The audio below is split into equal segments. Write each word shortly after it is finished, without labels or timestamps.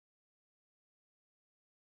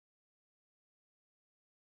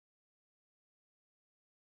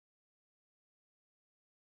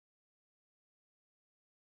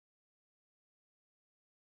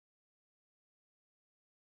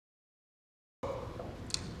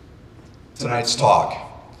tonight's talk.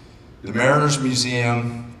 The Mariners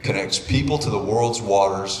Museum connects people to the world's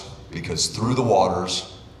waters because through the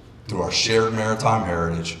waters, through our shared maritime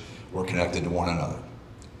heritage, we're connected to one another.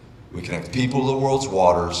 We connect people to the world's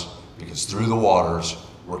waters because through the waters,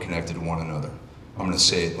 we're connected to one another. I'm going to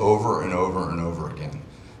say it over and over and over again.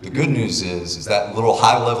 The good news is that little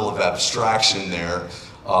high level of abstraction there,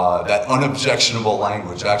 that unobjectionable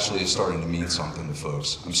language actually is starting to mean something to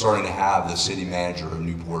folks. I'm starting to have the city manager of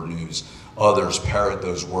Newport News, others parrot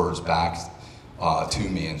those words back to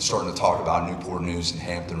me and starting to talk about Newport News and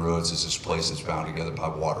Hampton Roads as this place that's bound together by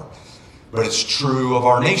water. But it's true of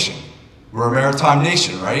our nation. We're a maritime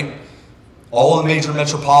nation, right? All the major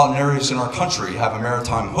metropolitan areas in our country have a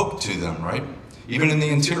maritime hook to them, right? Even in the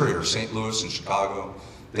interior, St. Louis and Chicago,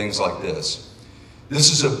 things like this.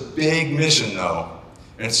 This is a big mission though,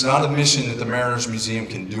 and it's not a mission that the Mariners Museum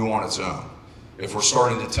can do on its own. If we're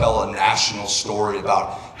starting to tell a national story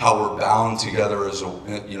about how we're bound together as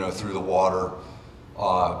through the water,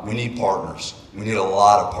 we need partners. We need a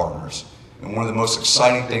lot of partners. And one of the most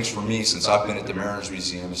exciting things for me since I've been at the Mariners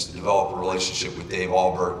Museum is to develop a relationship with Dave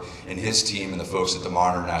Alberg and his team and the folks at the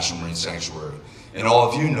Monitor National Marine Sanctuary. And all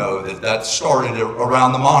of you know that started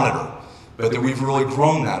around the Monitor, but that we've really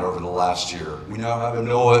grown that over the last year. We now have a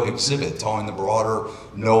NOAA exhibit telling the broader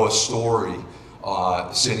NOAA story,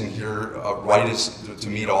 sitting here to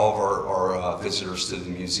meet all of our visitors to the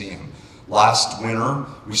museum. Last winter,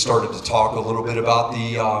 we started to talk a little bit about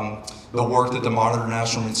the work that the Monitor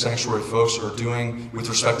National Marine Sanctuary folks are doing with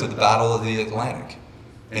respect to the Battle of the Atlantic.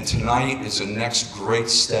 And tonight is the next great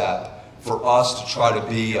step for us to try to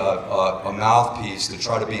be a mouthpiece, to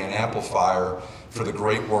try to be an amplifier for the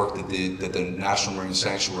great work that the National Marine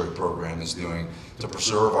Sanctuary Program is doing to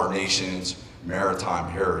preserve our nation's maritime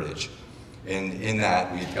heritage. And in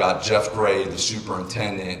that, we've got Jeff Gray, the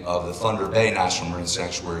superintendent of the Thunder Bay National Marine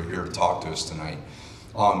Sanctuary, here to talk to us tonight.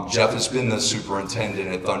 Jeff has been the superintendent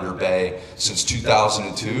at Thunder Bay since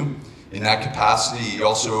 2002. In that capacity, he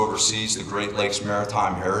also oversees the Great Lakes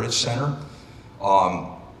Maritime Heritage Center.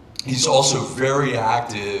 He's also very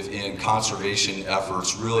active in conservation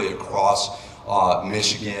efforts really across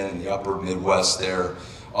Michigan and the upper Midwest there.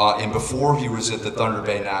 And before he was at the Thunder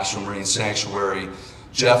Bay National Marine Sanctuary,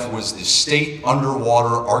 Jeff was the state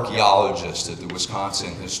underwater archaeologist at the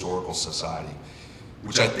Wisconsin Historical Society,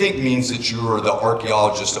 which I think means that you are the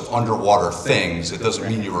archaeologist of underwater things. It doesn't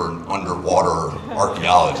mean you are an underwater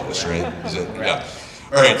archaeologist, right? Is it? Yeah.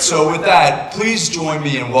 All right, so with that, please join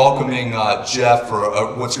me in welcoming Jeff for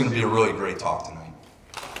what's going to be a really great talk tonight.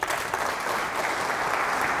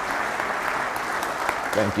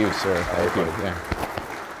 Thank you, sir. Thank you. Yeah.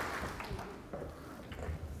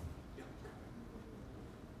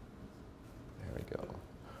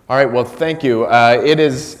 All right, well, thank you. It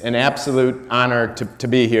is an absolute honor to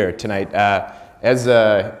be here tonight. As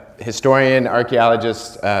a historian,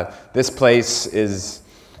 archaeologist, this place is,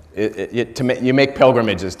 you make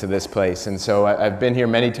pilgrimages to this place. And so I've been here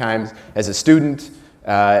many times as a student,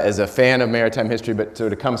 as a fan of maritime history, but so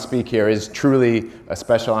to come speak here is truly a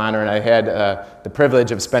special honor. And I had the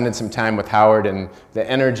privilege of spending some time with Howard, and the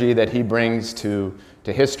energy that he brings to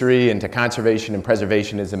history and to conservation and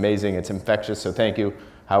preservation is amazing. It's infectious, so thank you,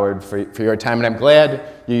 Howard, for your time. And I'm glad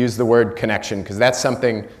you used the word connection, because that's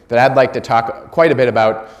something that I'd like to talk quite a bit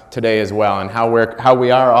about today as well, and how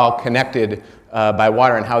we are all connected by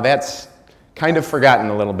water, and how that's kind of forgotten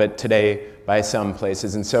a little bit today by some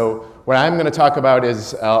places. And so what I'm going to talk about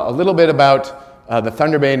is a little bit about the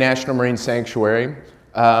Thunder Bay National Marine Sanctuary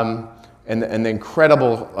and the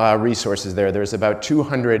incredible resources there. There's about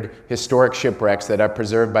 200 historic shipwrecks that are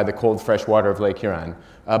preserved by the cold fresh water of Lake Huron.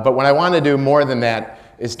 But what I want to do more than that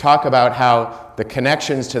is talk about how the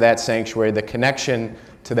connections to that sanctuary, the connection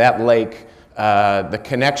to that lake, the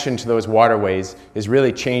connection to those waterways is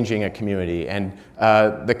really changing a community. And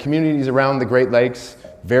the communities around the Great Lakes,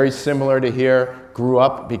 very similar to here, grew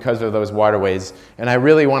up because of those waterways. And I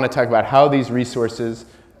really want to talk about how these resources,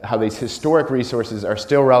 how these historic resources are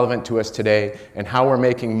still relevant to us today, and how we're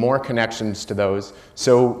making more connections to those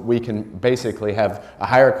so we can basically have a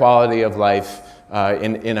higher quality of life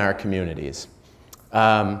in our communities.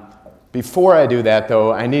 Before I do that,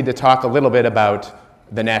 though, I need to talk a little bit about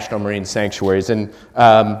the National Marine Sanctuaries. And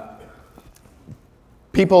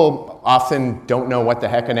people often don't know what the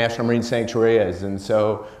heck a National Marine Sanctuary is. And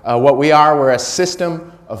so what we are, we're a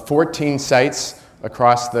system of 14 sites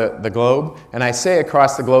across the globe. And I say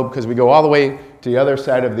across the globe because we go all the way to the other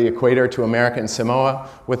side of the equator to American Samoa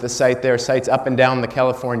with a site there, sites up and down the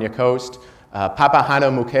California coast.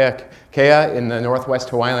 Papahanaumokuakea in the northwest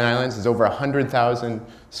Hawaiian Islands is over 100,000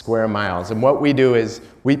 square miles. And what we do is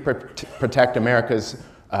we protect America's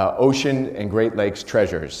ocean and Great Lakes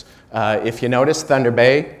treasures. If you notice, Thunder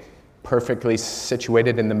Bay, perfectly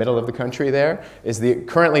situated in the middle of the country there, is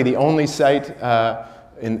currently the only site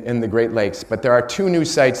in the Great Lakes. But there are two new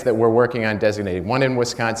sites that we're working on designating, one in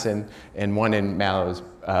Wisconsin and one in Mallows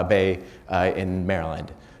Bay in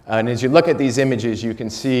Maryland. And as you look at these images, you can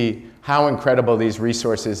see how incredible these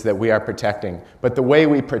resources that we are protecting. But the way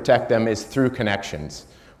we protect them is through connections.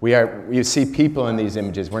 You see people in these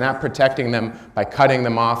images. We're not protecting them by cutting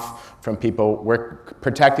them off from people. We're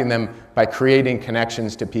protecting them by creating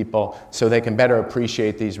connections to people so they can better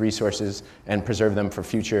appreciate these resources and preserve them for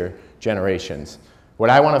future generations. What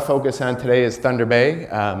I want to focus on today is Thunder Bay.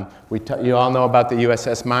 You all know about the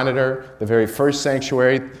USS Monitor, the very first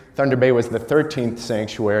sanctuary. Thunder Bay was the 13th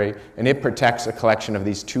sanctuary, and it protects a collection of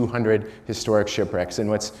these 200 historic shipwrecks. And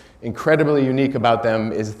what's incredibly unique about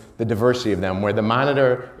them is the diversity of them, where the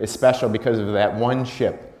Monitor is special because of that one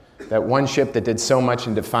ship that did so much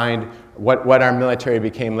and defined what our military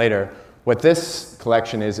became later. What this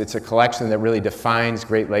collection is, it's a collection that really defines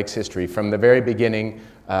Great Lakes history from the very beginning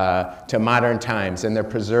to modern times, and they're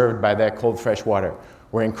preserved by that cold, fresh water.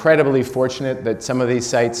 We're incredibly fortunate that some of these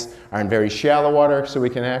sites are in very shallow water, so we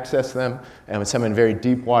can access them, and some in very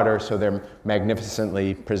deep water, so they're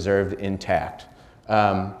magnificently preserved intact.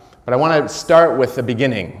 But I want to start with the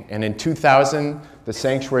beginning. And in 2000, the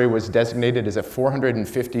sanctuary was designated as a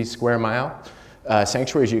 450 square mile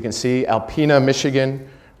sanctuary. As you can see, Alpena, Michigan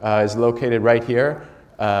is located right here.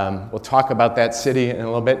 We'll talk about that city in a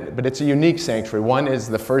little bit, but it's a unique sanctuary. One is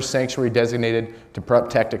the first sanctuary designated to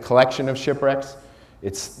protect a collection of shipwrecks.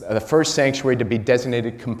 It's the first sanctuary to be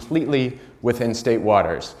designated completely within state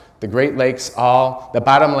waters. The Great Lakes, the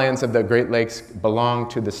bottomlands of the Great Lakes belong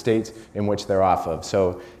to the states in which they're off of.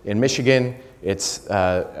 So in Michigan, it's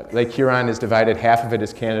Lake Huron is divided, half of it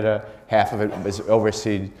is Canada, half of it is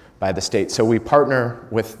overseen by the state. So we partner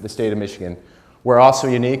with the state of Michigan. We're also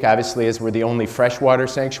unique, obviously, as we're the only freshwater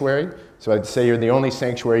sanctuary. So I'd say you're the only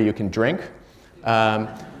sanctuary you can drink.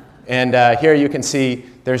 Here you can see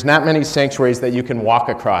there's not many sanctuaries that you can walk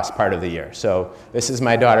across part of the year. So this is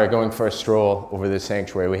my daughter going for a stroll over this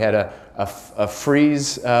sanctuary. We had a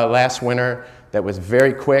freeze last winter that was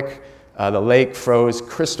very quick. The lake froze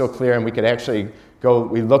crystal clear, and we could actually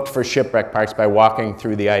we looked for shipwreck parks by walking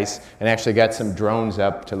through the ice and actually got some drones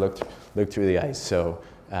up to look through the ice. So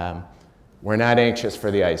we're not anxious for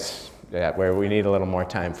the ice, where we need a little more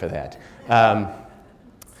time for that.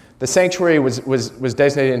 The sanctuary was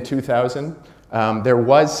designated in 2000. There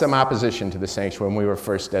was some opposition to the sanctuary when we were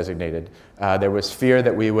first designated. There was fear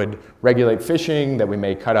that we would regulate fishing, that we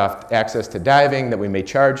may cut off access to diving, that we may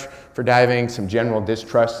charge for diving, some general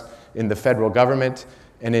distrust in the federal government.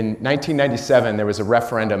 And in 1997, there was a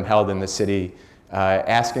referendum held in the city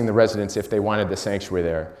asking the residents if they wanted the sanctuary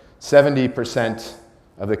there. 70%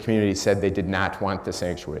 of the community said they did not want the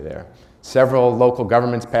sanctuary there. Several local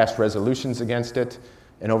governments passed resolutions against it.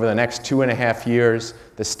 And over the next 2.5 years,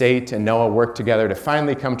 the state and NOAA worked together to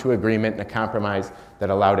finally come to agreement and a compromise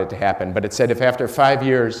that allowed it to happen. But it said if after 5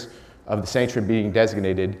 years of the sanctuary being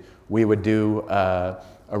designated, we would do a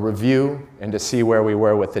review and to see where we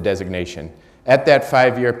were with the designation. At that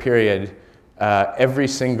 5-year period, every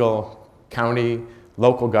single county,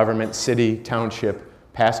 local government, city, township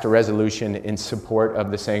passed a resolution in support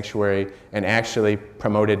of the sanctuary and actually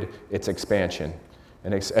promoted its expansion.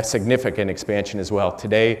 And a significant expansion as well.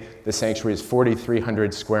 Today, the sanctuary is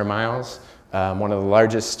 4,300 square miles, one of the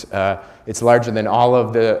largest. It's larger than all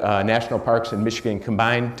of the national parks in Michigan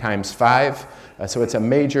combined, times 5. So it's a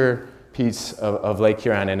major piece of Lake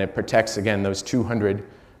Huron, and it protects, again, those 200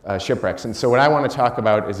 shipwrecks. And so what I want to talk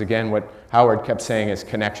about is, again, what Howard kept saying is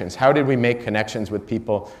connections. How did we make connections with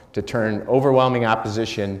people to turn overwhelming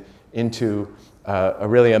opposition into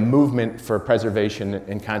really a movement for preservation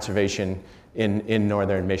and conservation in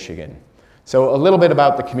northern Michigan? So a little bit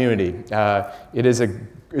about the community.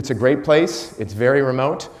 It's a great place. It's very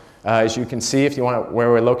remote. As you can see, if you want where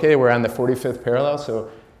we're located, we're on the 45th parallel, so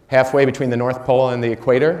halfway between the North Pole and the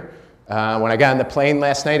equator. When I got on the plane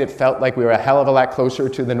last night, it felt like we were a hell of a lot closer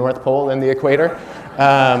to the North Pole than the equator.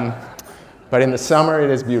 But in the summer, it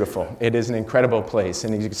is beautiful. It is an incredible place.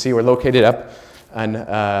 And as you can see, we're located up on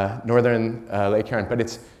northern Lake Huron. But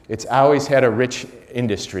it's always had a rich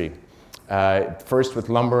industry. First with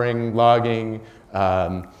lumbering, logging,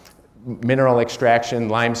 mineral extraction,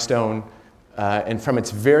 limestone, and from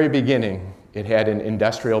its very beginning, it had an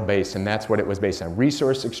industrial base, and that's what it was based on.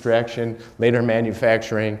 Resource extraction, later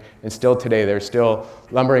manufacturing, and still today, there's still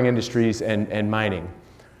lumbering industries and mining.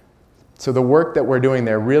 So the work that we're doing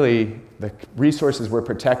there, really, the resources we're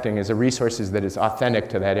protecting is a resources that is authentic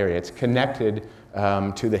to that area. It's connected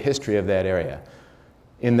to the history of that area.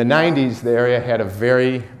 In the 90s, the area had a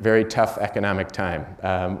very, very tough economic time.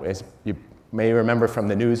 As you may remember from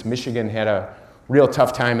the news, Michigan had a real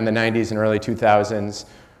tough time in the 90s and early 2000s.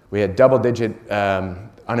 We had double-digit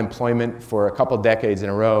unemployment for a couple decades in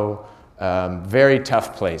a row. Very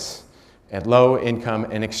tough place, at low income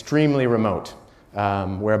and extremely remote.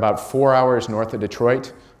 We're about 4 hours north of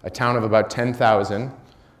Detroit, a town of about 10,000.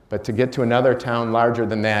 But to get to another town larger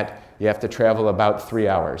than that, you have to travel about 3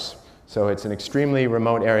 hours. So it's an extremely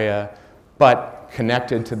remote area, but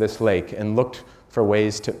connected to this lake, and looked for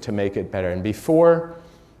ways to make it better. And before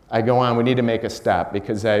I go on, we need to make a stop,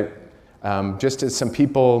 because just as some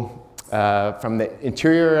people from the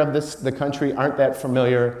interior of the country aren't that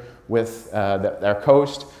familiar with our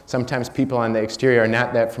coast, sometimes people on the exterior are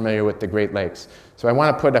not that familiar with the Great Lakes. So I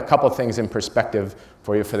want to put a couple things in perspective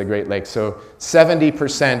for you for the Great Lakes. So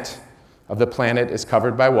 70% of the planet is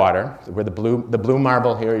covered by water. We're the blue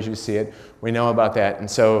marble here as you see it. We know about that. And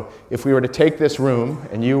so if we were to take this room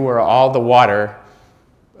and you were all the water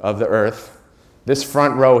of the earth, this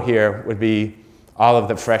front row here would be all of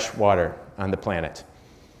the fresh water on the planet.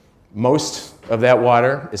 Most of that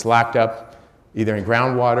water is locked up either in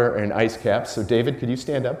groundwater or in ice caps. So David, could you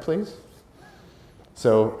stand up, please?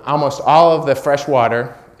 So almost all of the fresh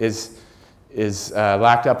water is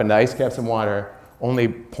locked up in the ice caps and water. Only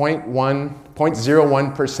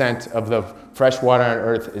 0.01% of the fresh water on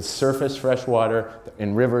Earth is surface fresh water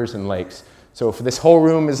in rivers and lakes. So if this whole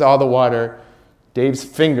room is all the water, Dave's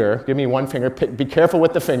finger, give me one finger, be careful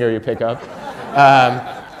with the finger you pick up,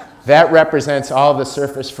 that represents all of the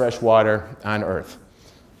surface fresh water on Earth.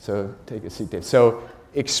 So take a seat, Dave. So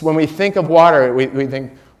when we think of water, we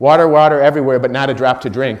think water, water everywhere, but not a drop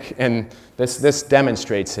to drink. And this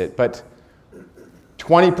demonstrates it. But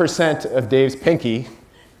 20% of Dave's pinky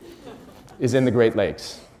is in the Great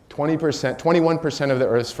Lakes. 21% of the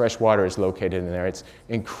Earth's fresh water is located in there. It's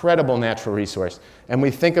an incredible natural resource. And we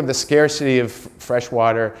think of the scarcity of fresh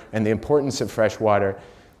water and the importance of fresh water.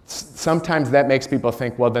 Sometimes that makes people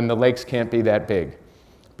think, well, then the lakes can't be that big.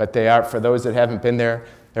 But they are, for those that haven't been there,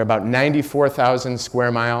 they're about 94,000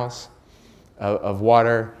 square miles of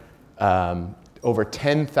water, over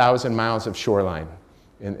 10,000 miles of shoreline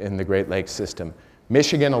in the Great Lakes system.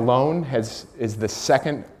 Michigan alone is the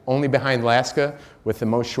second, only behind Alaska, with the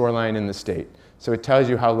most shoreline in the state. So it tells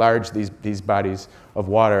you how large these bodies of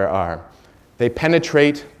water are. They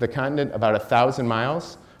penetrate the continent about 1,000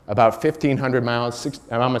 miles, about 1,500 miles,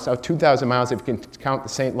 almost 2,000 miles if you can count the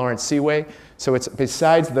St. Lawrence Seaway. So it's,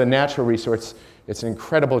 besides the natural resource, it's an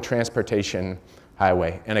incredible transportation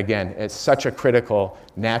highway. And again, it's such a critical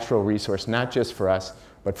natural resource, not just for us,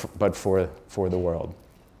 but for the world.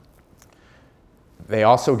 They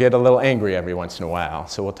also get a little angry every once in a while,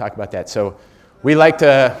 so we'll talk about that. So we like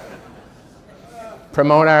to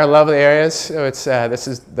promote our lovely areas. So it's, this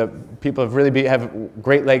is the people have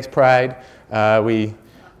Great Lakes pride.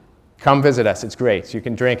 Come visit us. It's great. You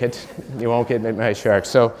can drink it. You won't get bit by sharks.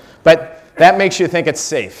 So, but that makes you think it's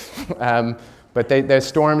safe. But the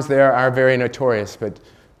storms there are very notorious. But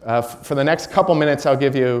for the next couple minutes,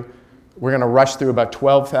 we're going to rush through about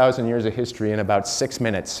 12,000 years of history in about 6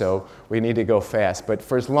 minutes, so we need to go fast. But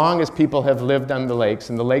for as long as people have lived on the lakes,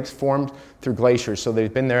 and the lakes formed through glaciers, so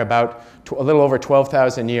they've been there about a little over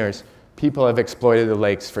 12,000 years, people have exploited the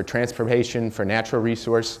lakes for transportation, for natural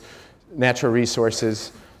resources,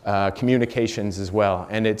 communications as well.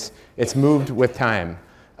 And it's moved with time.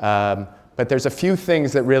 But there's a few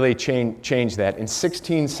things that really change that. In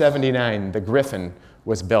 1679, the Griffin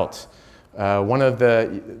was built.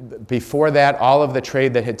 Before that, all of the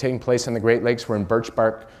trade that had taken place on the Great Lakes were in birch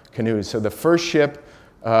bark canoes. So the first ship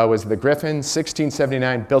was the Griffin,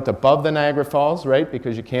 1679, built above the Niagara Falls, right?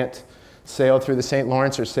 Because you can't sail through the St.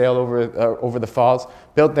 Lawrence or sail over the falls.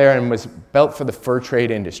 Built there and was built for the fur trade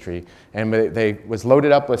industry. And they was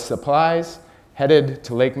loaded up with supplies, headed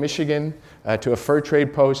to Lake Michigan to a fur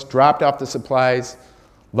trade post, dropped off the supplies,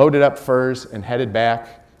 loaded up furs, and headed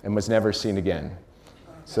back, and was never seen again.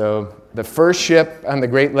 So the first ship on the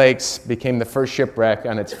Great Lakes became the first shipwreck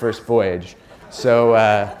on its first voyage. So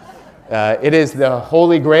it is the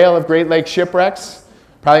holy grail of Great Lakes shipwrecks.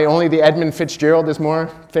 Probably only the Edmund Fitzgerald is more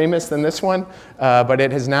famous than this one, but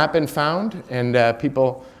it has not been found, and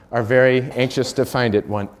people are very anxious to find it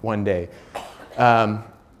one day. Howard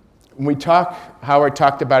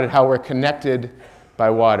talked about it, how we're connected by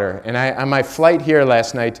water. And on my flight here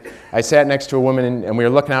last night, I sat next to a woman, and we were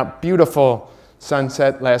looking out, beautiful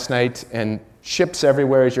sunset last night, and ships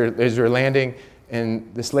everywhere as you're landing,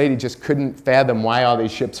 and this lady just couldn't fathom why all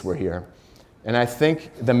these ships were here. And I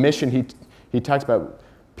think the mission he talks about,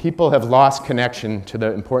 people have lost connection to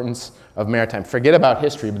the importance of maritime. Forget about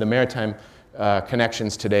history, but the maritime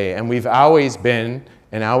connections today. And we've always been,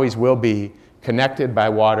 and always will be, connected by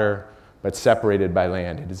water, but separated by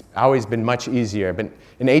land. It has always been much easier. But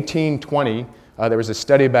in 1820, there was a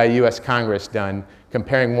study by U.S. Congress done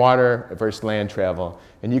comparing water versus land travel.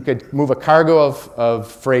 And you could move a cargo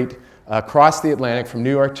of freight across the Atlantic from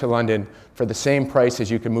New York to London for the same price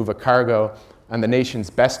as you could move a cargo on the nation's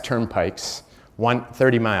best turnpikes,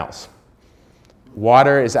 30 miles.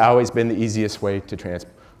 Water has always been the easiest way to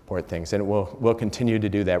transport things, and it will continue to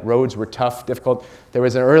do that. Roads were tough, difficult. There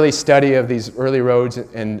was an early study of these early roads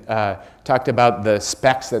and talked about the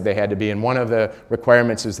specs that they had to be, and one of the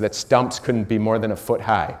requirements is that stumps couldn't be more than a foot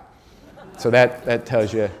high. So that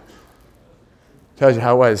tells you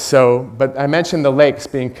how it was. So, but I mentioned the lakes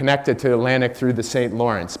being connected to the Atlantic through the St.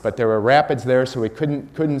 Lawrence, but there were rapids there, so we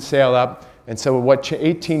couldn't sail up. And so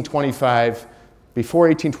before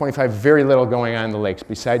 1825, very little going on in the lakes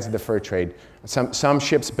besides the fur trade. Some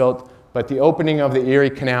ships built, but the opening of the Erie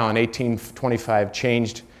Canal in 1825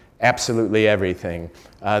 changed absolutely everything.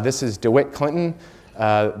 This is DeWitt Clinton,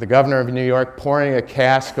 the governor of New York, pouring a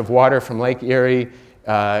cask of water from Lake Erie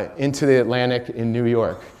into the Atlantic in New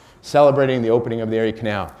York, celebrating the opening of the Erie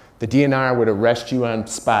Canal. The DNR would arrest you on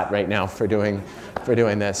spot right now for doing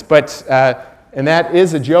this. But, and that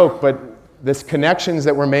is a joke, but this connections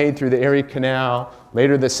that were made through the Erie Canal,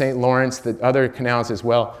 later the St. Lawrence, the other canals as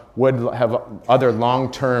well, would have other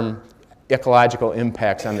long-term ecological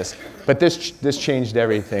impacts on this. But this changed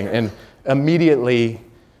everything, and immediately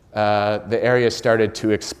the area started to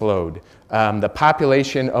explode. The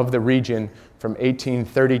population of the region from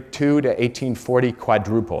 1832 to 1840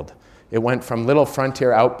 quadrupled. It went from little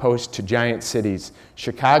frontier outposts to giant cities.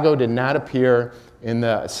 Chicago did not appear in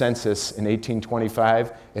the census in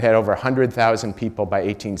 1825. It had over 100,000 people by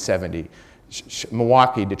 1870.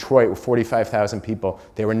 Milwaukee, Detroit were 45,000 people.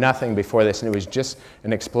 They were nothing before this, and it was just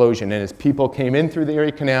an explosion. And as people came in through the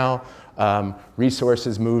Erie Canal,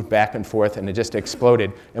 resources moved back and forth, and it just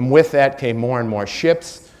exploded. And with that came more and more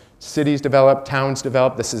ships. Cities developed, towns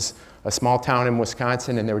developed. This is a small town in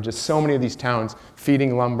Wisconsin, and there were just so many of these towns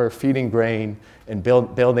feeding lumber, feeding grain, and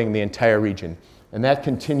building the entire region. And that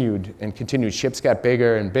continued and continued. Ships got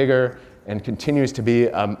bigger and bigger and continues to be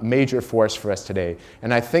a major force for us today.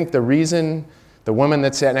 And I think the reason the woman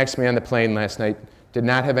that sat next to me on the plane last night did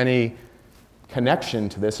not have any connection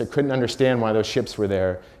to this or couldn't understand why those ships were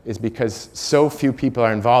there is because so few people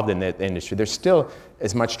are involved in the industry. There's still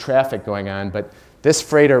as much traffic going on, but this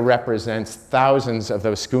freighter represents thousands of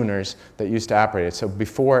those schooners that used to operate it. So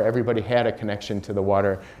before, everybody had a connection to the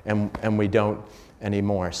water, and we don't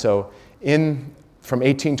anymore. So from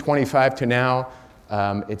 1825 to now,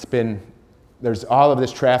 there's all of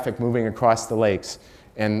this traffic moving across the lakes.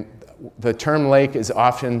 And the term lake is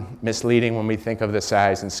often misleading when we think of the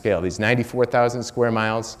size and scale. These 94,000 square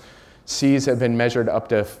miles, seas have been measured up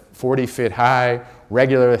to 40 feet high,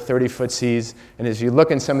 regular 30-foot seas. And as you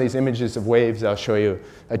look in some of these images of waves, I'll show you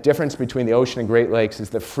a difference between the ocean and Great Lakes is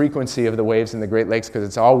the frequency of the waves in the Great Lakes, because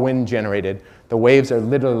it's all wind generated. The waves are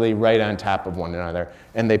literally right on top of one another,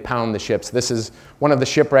 and they pound the ships. This is one of the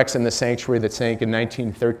shipwrecks in the sanctuary that sank in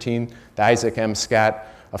 1913, the Isaac M. Scott,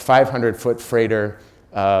 a 500-foot freighter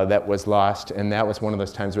that was lost, and that was one of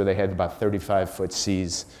those times where they had about 35-foot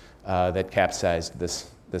seas that capsized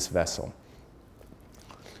this vessel.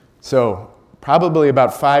 So probably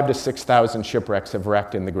about 5,000 to 6,000 shipwrecks have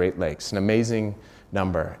wrecked in the Great Lakes, an amazing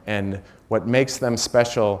number. And what makes them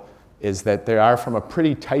special is that they are from a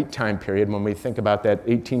pretty tight time period when we think about that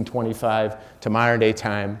 1825 to modern day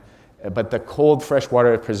time. But the cold fresh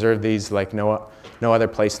water preserved these like no other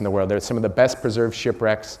place in the world. They're some of the best preserved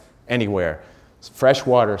shipwrecks anywhere. It's fresh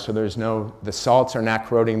water, so the salts are not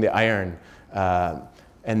corroding the iron.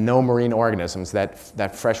 And no marine organisms,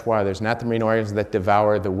 that fresh water. There's not the marine organisms that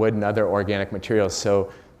devour the wood and other organic materials.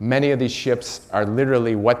 So many of these ships are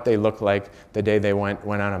literally what they look like the day they went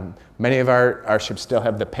on them. Many of our ships still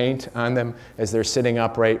have the paint on them as they're sitting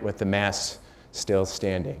upright with the masts still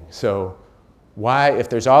standing. So why, if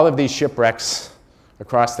there's all of these shipwrecks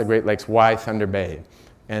across the Great Lakes, why Thunder Bay?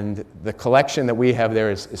 And the collection that we have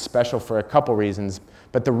there is special for a couple reasons.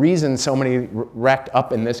 But the reason so many wrecked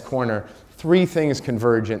up in this corner, three things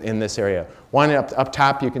converge in this area. One, up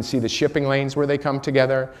top, you can see the shipping lanes where they come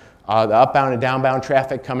together, the upbound and downbound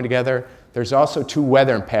traffic coming together. There's also two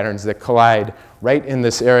weather patterns that collide right in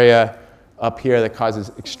this area up here that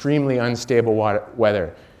causes extremely unstable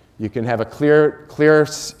weather. You can have a clear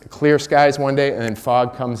skies one day, and then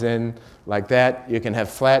fog comes in like that. You can have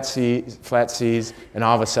flat seas, and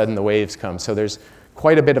all of a sudden the waves come. So there's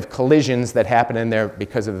quite a bit of collisions that happen in there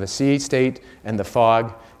because of the sea state and the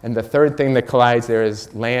fog. And the third thing that collides there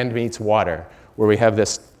is land meets water, where we have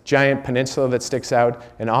this giant peninsula that sticks out,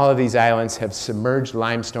 and all of these islands have submerged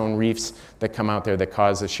limestone reefs that come out there that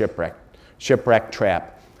cause a shipwreck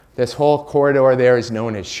trap. This whole corridor there is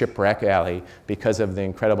known as Shipwreck Alley because of the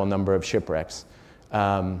incredible number of shipwrecks.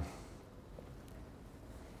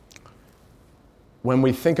 When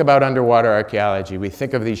we think about underwater archaeology, we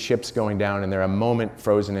think of these ships going down and they're a moment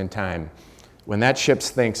frozen in time. When that ship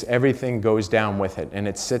sinks, everything goes down with it and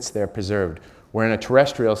it sits there preserved. Where in a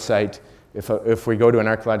terrestrial site, if we go to an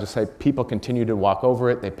archaeological site, people continue to walk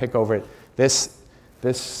over it, they pick over it. This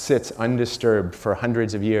sits undisturbed for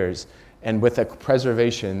hundreds of years. And with a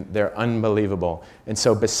preservation, they're unbelievable. And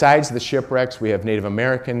so besides the shipwrecks, we have Native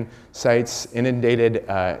American sites, inundated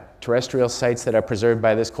terrestrial sites that are preserved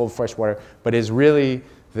by this cold freshwater, but is really,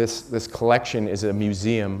 this collection is a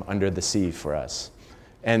museum under the sea for us.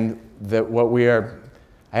 And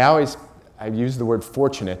I use the word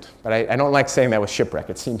fortunate, but I don't like saying that with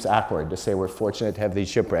shipwreck. It seems awkward to say we're fortunate to have these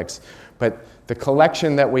shipwrecks. But the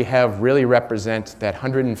collection that we have really represents that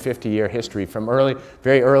 150-year history from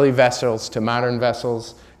very early vessels to modern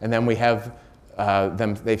vessels, and then we have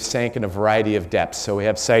they've sank in a variety of depths. So we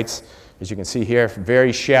have sites, as you can see here,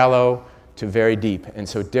 very shallow to very deep, and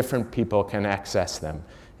so different people can access them.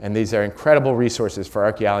 And these are incredible resources for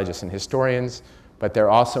archaeologists and historians, but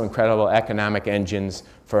they're also incredible economic engines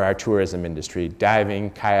for our tourism industry.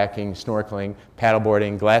 Diving, kayaking, snorkeling,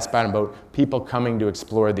 paddleboarding, glass-bottom boat, people coming to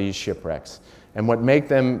explore these shipwrecks. And what make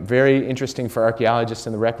them very interesting for archaeologists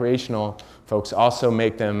and the recreational folks also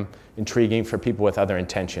make them intriguing for people with other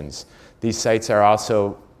intentions. These sites are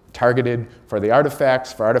also targeted for the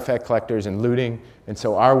artifacts, for artifact collectors and looting, and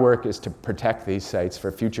so our work is to protect these sites for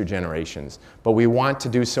future generations. But we want to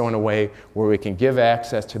do so in a way where we can give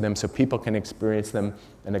access to them so people can experience them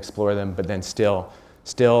and explore them, but then still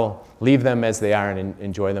leave them as they are and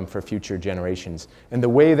enjoy them for future generations. And the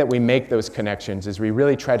way that we make those connections is we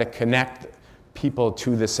really try to connect people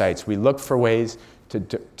to the sites. We look for ways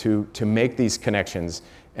to make these connections.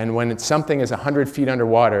 And when something is 100 feet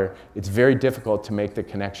underwater, it's very difficult to make the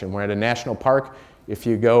connection. We're at a national park. If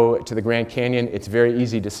you go to the Grand Canyon, it's very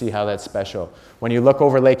easy to see how that's special. When you look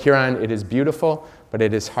over Lake Huron, it is beautiful, but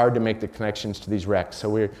it is hard to make the connections to these wrecks.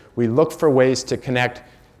 So we look for ways to connect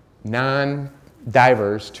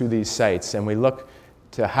non-divers to these sites, and we look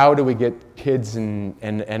to how do we get kids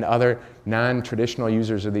and other non-traditional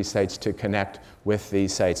users of these sites to connect with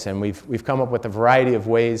these sites. And we've come up with a variety of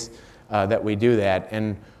ways that we do that.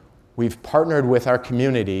 And we've partnered with our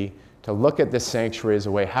community to look at this sanctuary as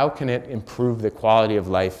a way, how can it improve the quality of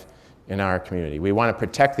life in our community? We want to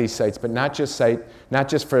protect these sites, but not just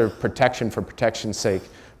for protection's sake,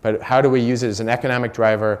 but how do we use it as an economic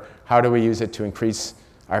driver? How do we use it to increase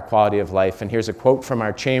our quality of life? And here's a quote from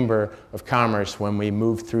our Chamber of Commerce when we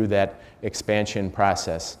moved through that expansion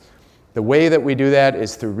process. The way that we do that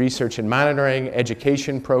is through research and monitoring,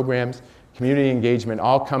 education programs, community engagement,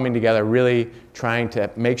 all coming together, really trying to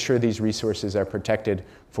make sure these resources are protected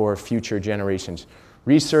for future generations.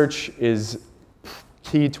 Research is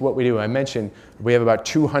key to what we do. I mentioned we have about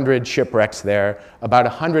 200 shipwrecks there. About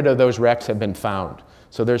 100 of those wrecks have been found.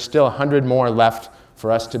 So there's still 100 more left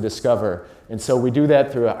for us to discover. And so we do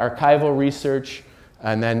that through archival research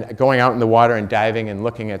and then going out in the water and diving and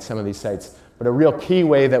looking at some of these sites. But a real key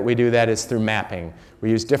way that we do that is through mapping. We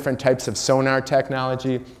use different types of sonar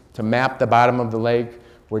technology to map the bottom of the lake.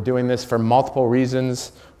 We're doing this for multiple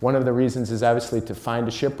reasons. One of the reasons is obviously to find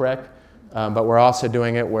a shipwreck, but we're also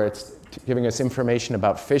doing it where it's giving us information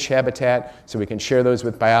about fish habitat so we can share those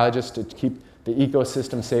with biologists to keep the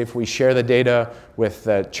ecosystem safe. We share the data with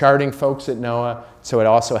the charting folks at NOAA, so it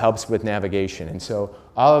also helps with navigation. And so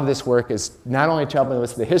all of this work is not only helping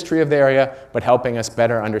us the history of the area, but helping us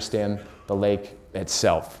better understand the lake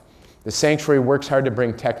itself. The sanctuary works hard to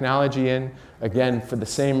bring technology in, again, for the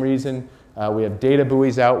same reason. We have data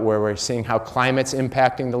buoys out where we're seeing how climate's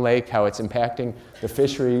impacting the lake, how it's impacting the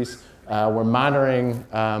fisheries. We're monitoring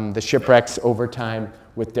the shipwrecks over time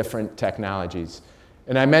with different technologies.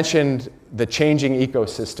 And I mentioned the changing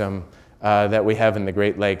ecosystem that we have in the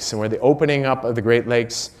Great Lakes, and where the opening up of the Great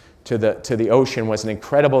Lakes to the ocean was an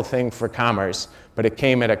incredible thing for commerce, but it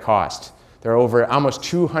came at a cost. There are over almost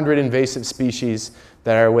 200 invasive species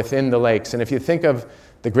that are within the lakes. And if you think of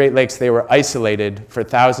the Great Lakes, they were isolated for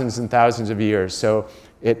thousands and thousands of years. So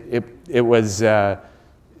it wasn't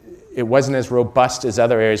as robust as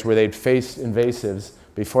other areas where they'd faced invasives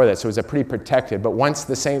before that. So it was a pretty protected. But once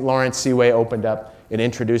the St. Lawrence Seaway opened up, it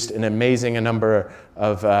introduced an amazing number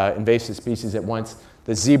of invasive species at once.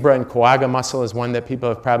 The zebra and quagga mussel is one that people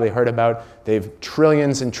have probably heard about. They've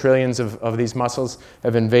trillions and trillions of these mussels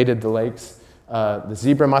have invaded the lakes. The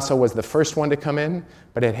zebra mussel was the first one to come in,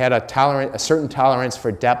 but it had a certain tolerance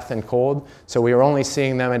for depth and cold, so we were only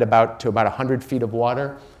seeing them at about 100 feet of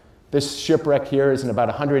water. This shipwreck here is in about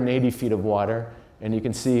 180 feet of water, and you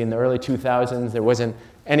can see in the early 2000s there wasn't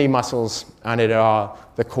any mussels on it at all.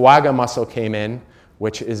 The quagga mussel came in,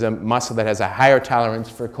 which is a mussel that has a higher tolerance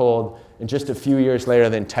for cold, and just a few years later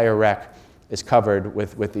the entire wreck is covered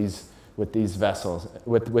with these vessels,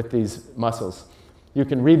 with these mussels. You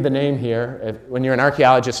can read the name here. When you're an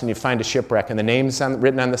archaeologist and you find a shipwreck and the name's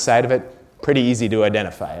written on the side of it, pretty easy to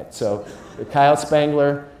identify it. So the Kyle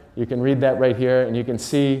Spangler, you can read that right here, and you can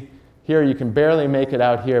see here, you can barely make it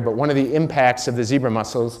out here, but one of the impacts of the zebra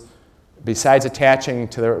mussels, besides attaching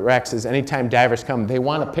to the wrecks, is anytime divers come, they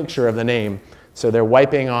want a picture of the name. So they're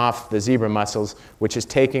wiping off the zebra mussels, which is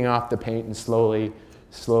taking off the paint and slowly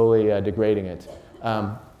degrading it.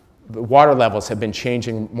 The water levels have been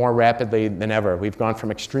changing more rapidly than ever. We've gone from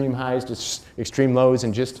extreme highs to extreme lows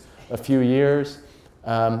in just a few years.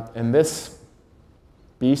 And this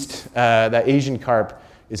beast, the Asian carp,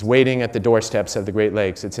 is waiting at the doorsteps of the Great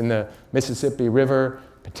Lakes. It's in the Mississippi River,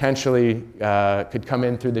 potentially could come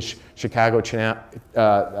in through the Chicago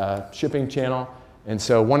shipping channel. And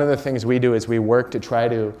so one of the things we do is we work to try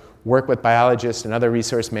to work with biologists and other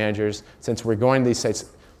resource managers, since we're going to these sites,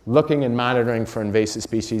 looking and monitoring for invasive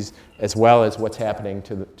species, as well as what's happening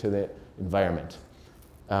to the environment.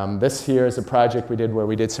 This here is a project we did where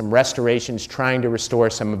we did some restorations trying to restore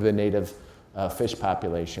some of the native fish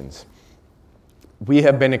populations. We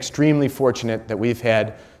have been extremely fortunate that we've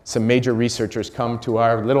had some major researchers come to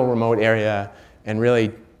our little remote area and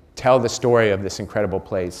really tell the story of this incredible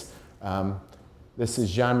place. This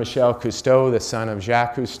is Jean-Michel Cousteau, the son of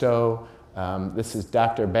Jacques Cousteau. This is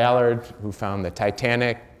Dr. Ballard, who found the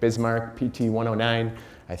Titanic, Bismarck, PT-109.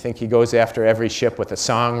 I think he goes after every ship with a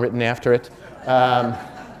song written after it.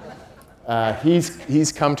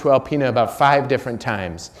 He's come to Alpena about 5 different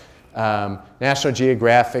times. National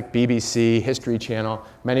Geographic, BBC, History Channel,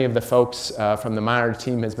 many of the folks from the monitor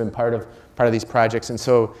team has been part of these projects. And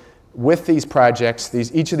so with these projects,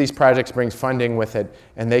 each of these projects brings funding with it,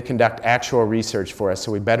 and they conduct actual research for us,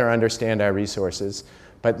 so we better understand our resources.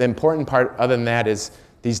 But the important part, other than that, is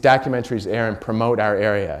these documentaries air and promote our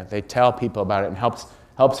area. They tell people about it and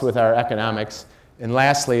helps with our economics. And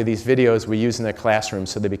lastly, these videos we use in the classroom,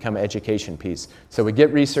 so they become an education piece. So we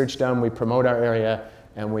get research done, we promote our area,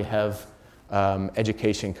 and we have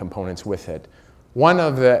education components with it. One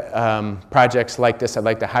of the projects like this I'd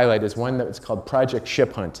like to highlight is one that's called Project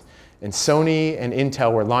Ship Hunt. And Sony and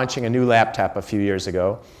Intel were launching a new laptop a few years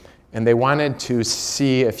ago, and they wanted to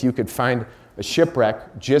see if you could find a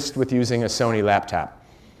shipwreck just with using a Sony laptop.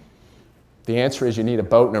 The answer is you need a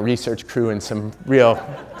boat and a research crew and some real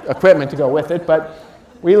equipment to go with it, but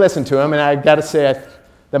we listened to them, and I got to say,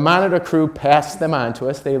 the monitor crew passed them on to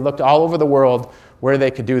us. They looked all over the world where they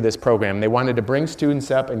could do this program. They wanted to bring students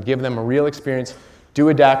up and give them a real experience, do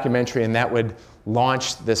a documentary, and that would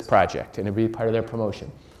launch this project, and it would be part of their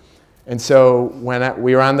promotion. And so when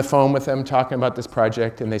we were on the phone with them talking about this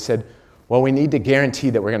project, and they said, well, we need to guarantee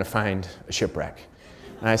that we're going to find a shipwreck.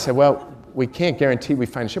 And I said, well, we can't guarantee we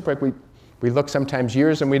find a shipwreck. We look sometimes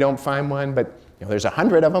years and we don't find one, but there's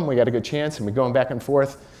 100 of them, we got a good chance, and we're going back and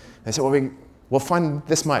forth. And I said, well, we'll fund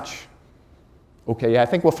this much. Okay, yeah, I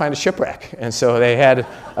think we'll find a shipwreck. And so they had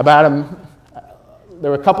about there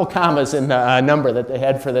were a couple commas in the number that they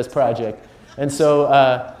had for this project. And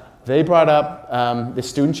so they brought up the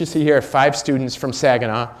students you see here, 5 students from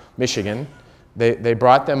Saginaw, Michigan. They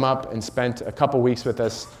brought them up and spent a couple weeks with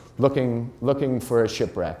us looking for a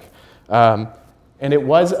shipwreck. And it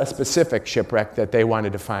was a specific shipwreck that they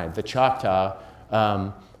wanted to find, the Choctaw,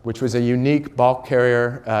 which was a unique bulk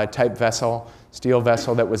carrier type vessel, steel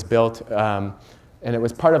vessel that was built. And it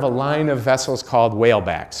was part of a line of vessels called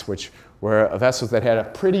whalebacks, which were vessels that had a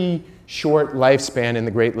pretty short lifespan in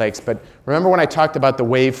the Great Lakes. But remember when I talked about the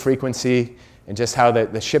wave frequency and just how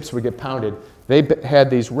the ships would get pounded? They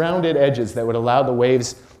had these rounded edges that would allow the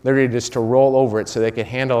waves literally just to roll over it so they could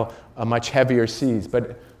handle a much heavier seas.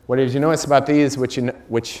 But what did you notice about these, which you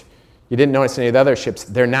didn't notice in any of the other ships?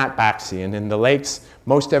 They're not boxy. And in the lakes,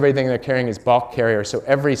 most everything they're carrying is bulk carrier, so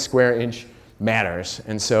every square inch matters.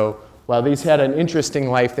 And so while these had an interesting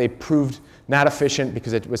life, they proved not efficient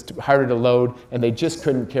because it was harder to load, and they just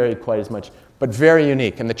couldn't carry quite as much, but very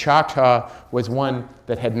unique. And the Choctaw was one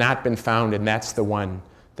that had not been found, and that's the one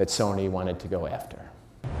that Sony wanted to go after.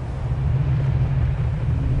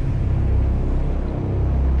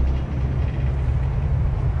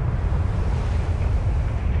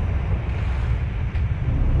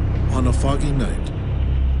 On a foggy night,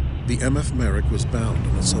 the MF Merrick was bound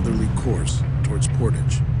on a southerly course towards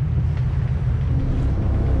Portage.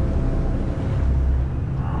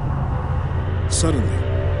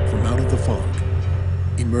 Suddenly, from out of the fog,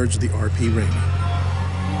 emerged the RP Rainy.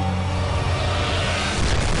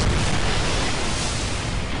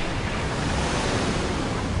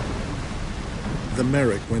 The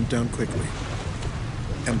Merrick went down quickly,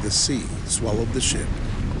 and the sea swallowed the ship,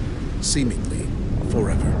 seemingly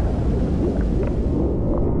forever.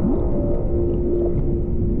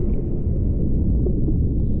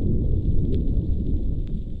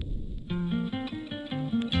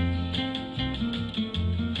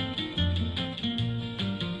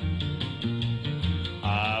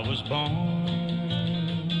 I was born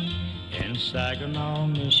in Saginaw,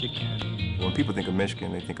 Michigan. When people think of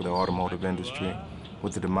Michigan, they think of the automotive industry.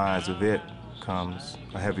 With the demise of it comes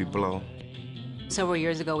a heavy blow. Several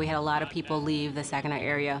years ago, we had a lot of people leave the Saginaw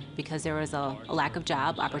area because there was a lack of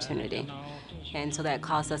job opportunity. And so that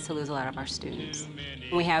caused us to lose a lot of our students.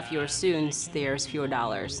 When we have fewer students, there's fewer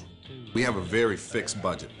dollars. We have a very fixed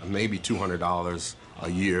budget, maybe $200 a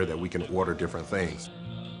year that we can order different things.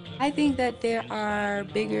 I think that there are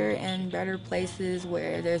bigger and better places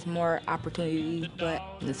where there's more opportunity, but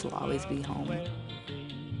this will always be home.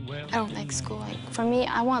 I don't like school. Like, for me,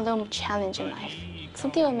 I want a little challenge in life.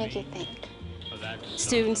 Something will make you think.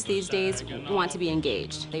 Students these days want to be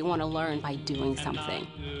engaged. They want to learn by doing something.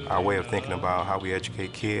 Our way of thinking about how we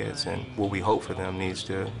educate kids and what we hope for them needs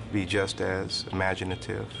to be just as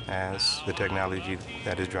imaginative as the technology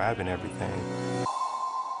that is driving everything.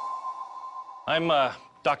 I'm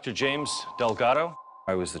Dr. James Delgado.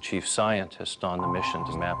 I was the chief scientist on the mission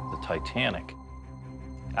to map the Titanic.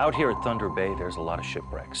 Out here at Thunder Bay, there's a lot of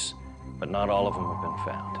shipwrecks, but not all of them have been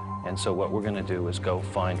found. And so what we're going to do is go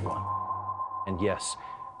find one. And yes,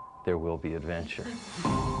 there will be adventure.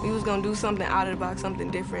 We was going to do something out of the box,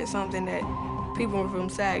 something different, something that people from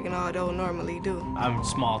Saginaw don't normally do. I'm a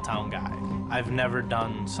small town guy. I've never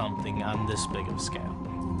done something on this big of a scale.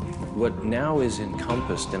 What now is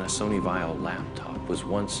encompassed in a Sony Vaio laptop was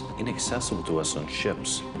once inaccessible to us on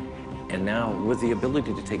ships. And now, with the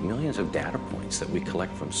ability to take millions of data points that we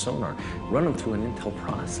collect from sonar, run them through an Intel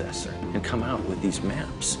processor, and come out with these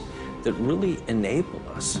maps that really enable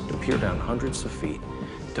us to peer down hundreds of feet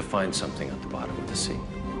to find something at the bottom of the sea.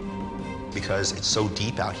 Because it's so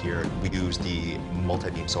deep out here, we use the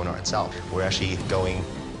multi-beam sonar itself. We're actually going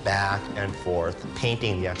back and forth,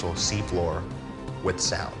 painting the actual seafloor with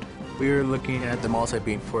sound. We were looking at the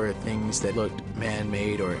multi-beam for things that looked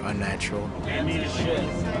man-made or unnatural. I mean, shit.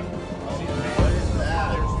 What is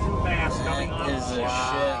that? There's two masts coming on. Is a shit. Oh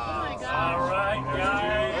my God. All right,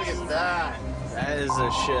 guys. Look at that. That is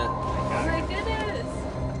a shit. Oh my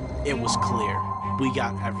goodness. It was clear. We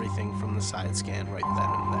got everything from the side scan right then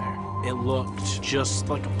and there. It looked just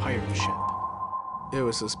like a pirate ship. It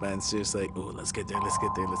was suspense. Just like, oh, let's get there, let's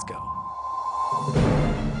get there, let's go.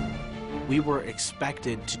 We were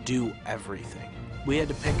expected to do everything. We had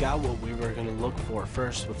to pick out what we were going to look for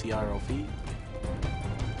first with the ROV.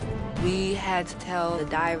 We had to tell the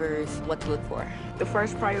divers what to look for. The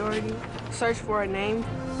first priority, search for a name.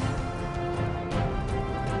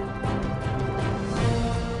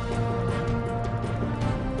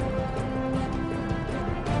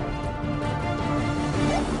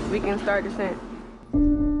 We can start descent.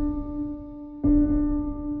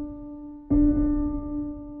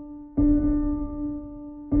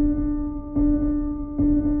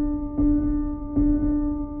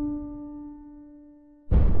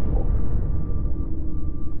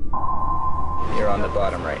 You're on the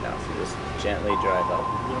bottom right now, so just gently drive up.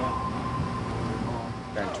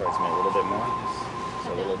 Turn towards me a little bit more.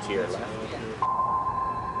 So a little to your left.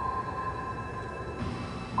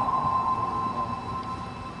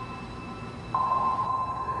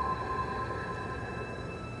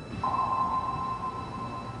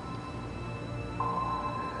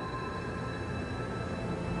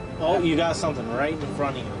 Oh, you got something right in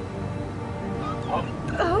front of you. Oh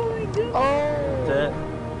my goodness. Oh. That's it.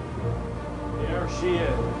 There she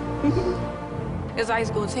is. As a high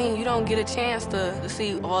school teen, you don't get a chance to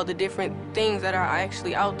see all the different things that are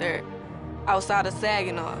actually out there outside of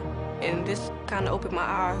Saginaw. And this kind of opened my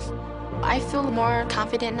eyes. I feel more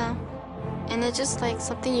confident now. And it's just like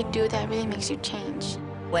something you do that really makes you change.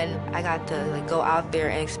 When I got to go out there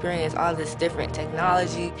and experience all this different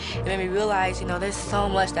technology, it made me realize, there's so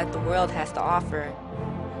much that the world has to offer.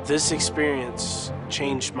 This experience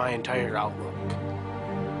changed my entire outlook.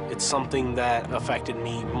 It's something that affected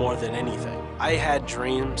me more than anything. I had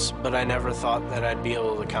dreams, but I never thought that I'd be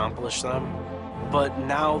able to accomplish them. But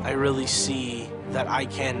now I really see that I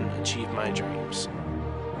can achieve my dreams.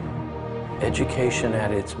 Education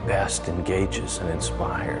at its best engages and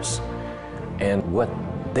inspires. And what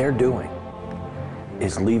they're doing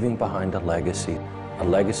is leaving behind a legacy A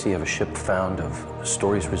legacy of a ship found, of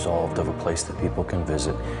stories resolved, of a place that people can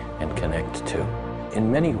visit and connect to.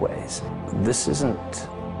 In many ways, this isn't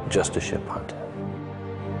just a ship hunt.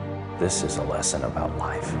 This is a lesson about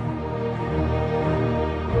life.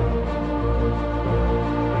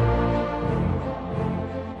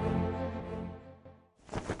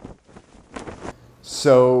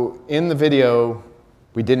 So in the video,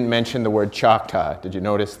 we didn't mention the word Choctaw. Did you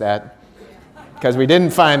notice that? Because we didn't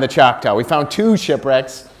find the Choctaw. We found 2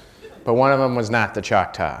 shipwrecks, but one of them was not the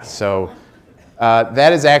Choctaw. So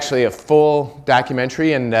that is actually a full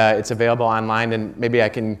documentary, and it's available online, and maybe I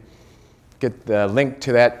can get the link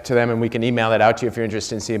to that to them, and we can email that out to you if you're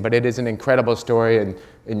interested in seeing. But it is an incredible story,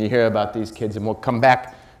 and you hear about these kids, and we'll come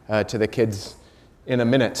back to the kids in a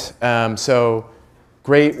minute. So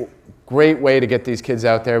great way to get these kids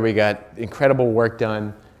out there. We got incredible work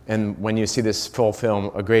done, and when you see this full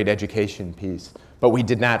film, a great education piece. But we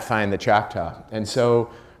did not find the Choctaw. And so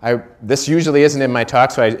this usually isn't in my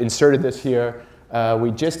talk, so I inserted this here.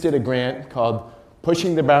 We just did a grant called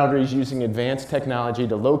Pushing the Boundaries Using Advanced Technology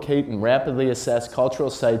to Locate and Rapidly Assess Cultural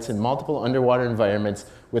Sites in Multiple Underwater Environments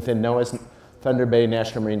within NOAA's Thunder Bay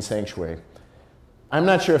National Marine Sanctuary. I'm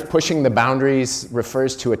not sure if Pushing the Boundaries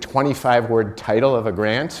refers to a 25-word title of a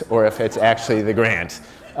grant or if it's actually the grant.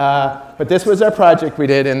 But this was our project we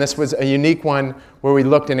did, and this was a unique one where we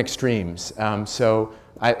looked in extremes.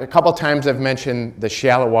 A couple times I've mentioned the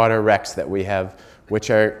shallow water wrecks that we have, which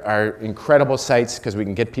are incredible sites because we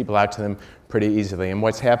can get people out to them pretty easily. And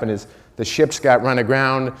what's happened is the ships got run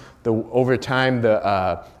aground. Over time,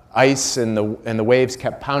 the ice and the waves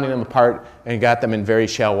kept pounding them apart and got them in very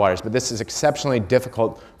shallow waters. But this is exceptionally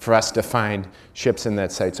difficult for us to find ships in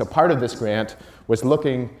that site. So part of this grant was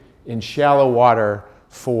looking in shallow water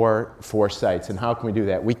for sites. And how can we do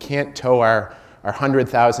that? We can't tow our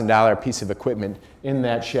 $100,000 piece of equipment in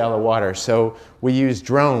that shallow water. So we use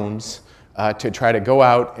drones to try to go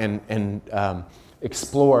out and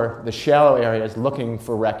explore the shallow areas looking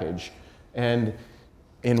for wreckage. And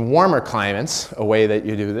in warmer climates, a way that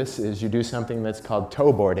you do this is you do something that's called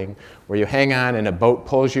tow boarding, where you hang on and a boat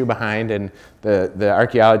pulls you behind, and the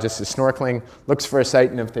archaeologist is snorkeling, looks for a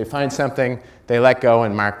site, and if they find something, they let go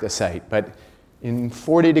and mark the site. But in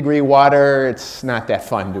 40-degree water, it's not that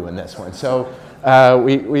fun doing this one. So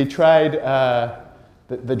we tried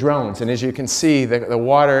the drones, and as you can see, the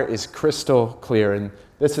water is crystal clear, and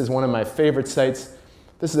this is one of my favorite sites.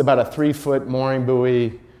 This is about a 3-foot mooring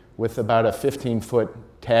buoy with about a 15-foot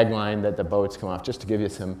tag line that the boats come off, just to give you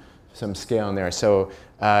some scale in there. So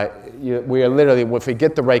we are literally, if we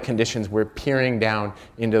get the right conditions, we're peering down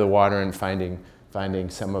into the water and finding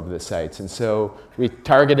some of the sites. And so we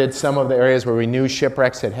targeted some of the areas where we knew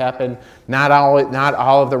shipwrecks had happened. Not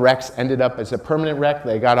all of the wrecks ended up as a permanent wreck.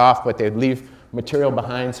 They got off, but they'd leave material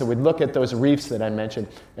behind. So we'd look at those reefs that I mentioned,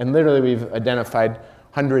 and literally we've identified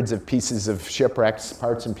hundreds of pieces of shipwrecks,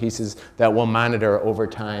 parts and pieces that we'll monitor over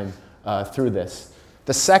time through this.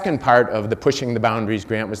 The second part of the Pushing the Boundaries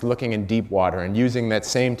grant was looking in deep water and using that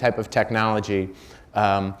same type of technology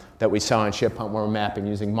that we saw in Ship Hunt, where we're mapping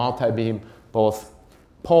using multi-beam, both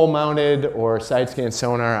pole-mounted or side-scan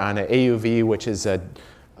sonar on an AUV, which is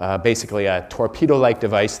basically a torpedo-like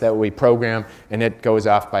device that we program, and it goes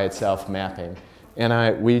off by itself mapping.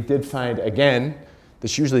 And we did find, again,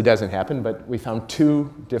 this usually doesn't happen, but we found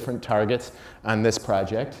 2 different targets on this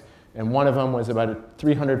project. And one of them was about a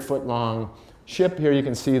 300-foot long ship. Here you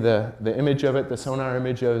can see the image of it, the sonar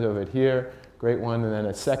image of it here. Great one. And then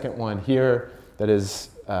a second one here that is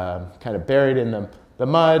kind of buried in the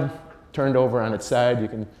mud, turned over on its side.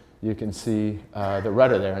 You can see the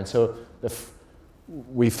rudder there. And so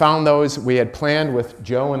we found those. We had planned with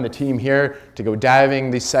Joe and the team here to go diving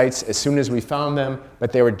these sites as soon as we found them,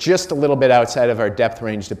 but they were just a little bit outside of our depth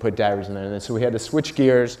range to put divers in there. And so we had to switch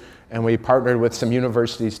gears, and we partnered with some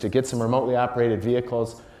universities to get some remotely operated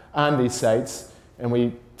vehicles on these sites. And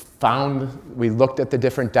we looked at the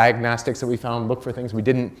different diagnostics that we found, looked for things. We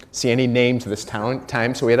didn't see any names this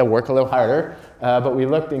time, so we had to work a little harder. But we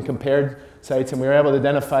looked and compared sites, and we were able to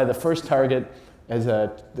identify the first target as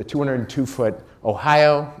the 202-foot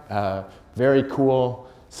Ohio. Very cool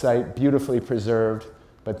site, beautifully preserved.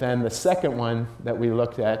 But then the second one that we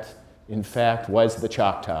looked at, in fact, was the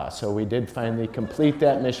Choctaw. So we did finally complete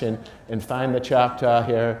that mission and find the Choctaw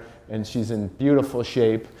here, and she's in beautiful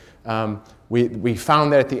shape. We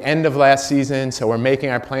found that at the end of last season, so we're making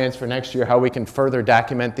our plans for next year, how we can further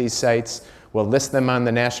document these sites. We'll list them on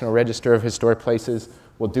the National Register of Historic Places.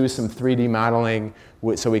 We'll do some 3D modeling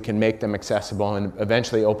so we can make them accessible and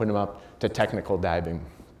eventually open them up to technical diving.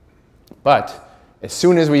 But as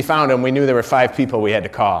soon as we found them, we knew there were 5 people we had to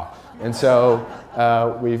call. And so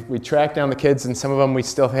we tracked down the kids, and some of them we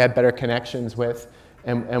still had better connections with,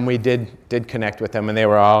 and we did connect with them, and they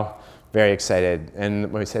were all very excited.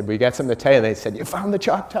 And we said, we got something to tell you. They said, you found the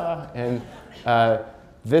Choctaw. And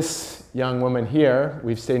this young woman here,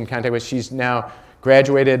 we've stayed in contact with. She's now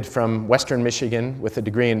graduated from Western Michigan with a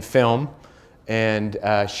degree in film. And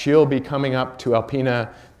she'll be coming up to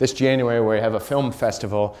Alpena this January, where we have a film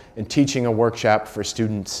festival, and teaching a workshop for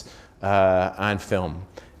students on film.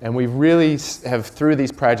 And we really have, through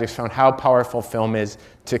these projects, found how powerful film is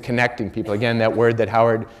to connecting people. Again, that word that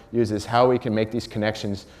Howard uses, how we can make these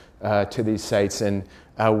connections to these sites. And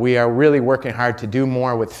we are really working hard to do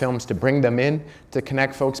more with films to bring them in, to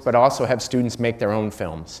connect folks, but also have students make their own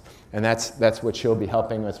films. And that's what she'll be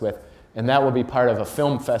helping us with. And that will be part of a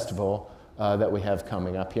film festival that we have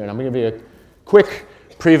coming up here. And I'm going to give you a quick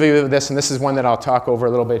preview of this, and this is one that I'll talk over a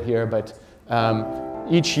little bit here, but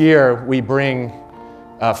each year we bring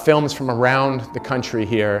films from around the country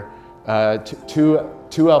here to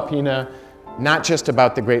Alpena, not just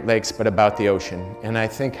about the Great Lakes, but about the ocean. And I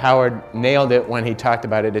think Howard nailed it when he talked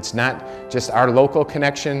about it. It's not just our local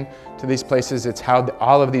connection to these places, it's how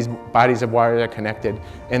all of these bodies of water are connected.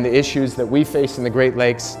 And the issues that we face in the Great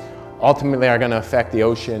Lakes ultimately are going to affect the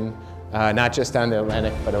ocean, not just on the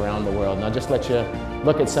Atlantic, but around the world. And I'll just let you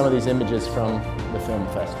look at some of these images from the film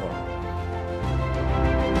festival.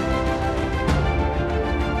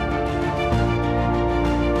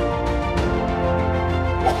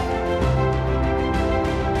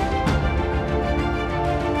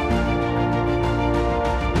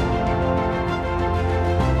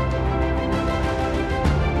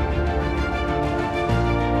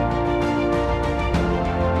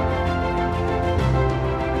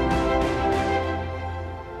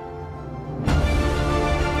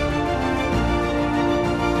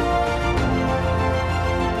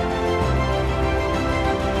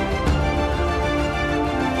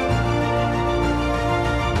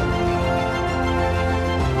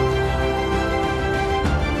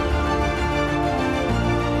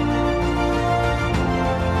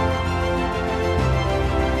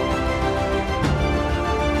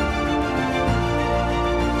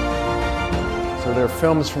 So there are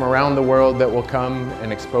films from around the world that will come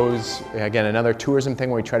and expose, again, another tourism thing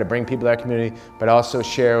where we try to bring people to our community, but also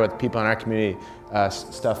share with people in our community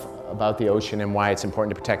stuff about the ocean and why it's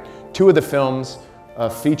important to protect. Two of the films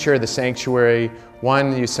feature the sanctuary.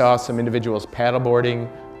 One, you saw some individuals paddleboarding.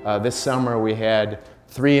 This summer we had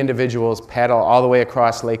 3 individuals paddle all the way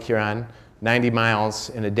across Lake Huron, 90 miles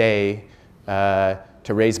in a day,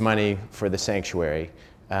 to raise money for the sanctuary.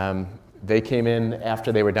 They came in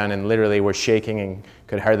after they were done and literally were shaking and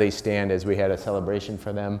could hardly stand as we had a celebration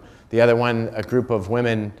for them. The other one, a group of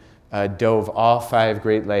women dove all 5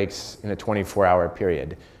 Great Lakes in a 24-hour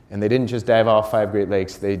period. And they didn't just dive all 5 Great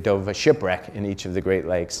Lakes, they dove a shipwreck in each of the Great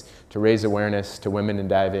Lakes to raise awareness to women in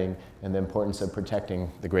diving and the importance of protecting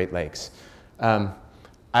the Great Lakes.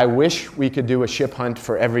 I wish we could do a ship hunt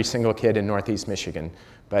for every single kid in Northeast Michigan,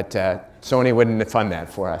 but Sony wouldn't fund that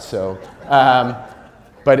for us. So.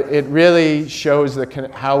 But it really shows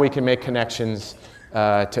how we can make connections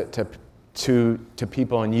to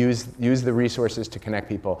people and use the resources to connect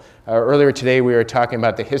people. Earlier today we were talking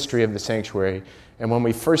about the history of the sanctuary, and when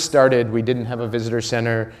we first started we didn't have a visitor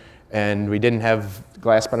center and we didn't have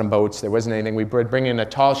glass bottom boats, there wasn't anything. We would bring in a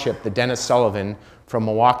tall ship, the Dennis Sullivan from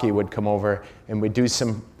Milwaukee would come over, and we'd do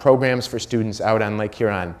some programs for students out on Lake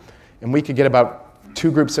Huron. And we could get about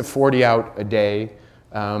 2 groups of 40 out a day.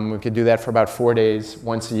 We could do that for about 4 days,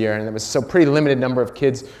 once a year, and it was a pretty limited number of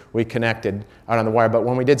kids we connected out on the water. But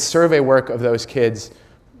when we did survey work of those kids,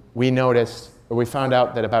 we found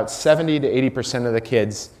out that about 70 to 80% of the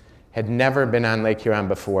kids had never been on Lake Huron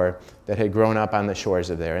before, that had grown up on the shores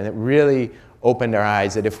of there. And it really opened our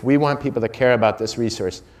eyes that if we want people to care about this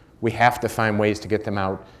resource, we have to find ways to get them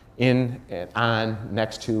out in, on,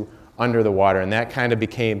 next to, under the water. And that kind of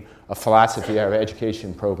became a philosophy of our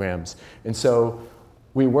education programs. And so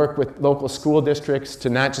we work with local school districts to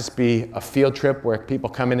not just be a field trip where people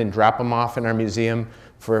come in and drop them off in our museum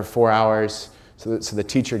for 4 hours so the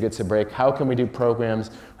teacher gets a break. How can we do programs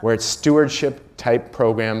where it's stewardship type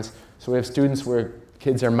programs? So we have students where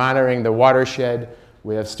kids are monitoring the watershed.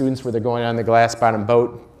 We have students where they're going on the glass bottom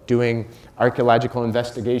boat doing archaeological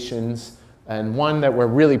investigations. And one that we're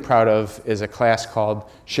really proud of is a class called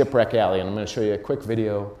Shipwreck Alley. And I'm going to show you a quick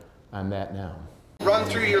video on that now. Run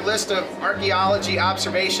through your list of archaeology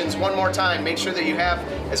observations one more time. Make sure that you have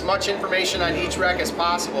as much information on each wreck as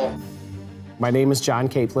possible. My name is John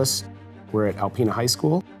Capeless. We're at Alpena High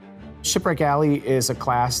School. Shipwreck Alley is a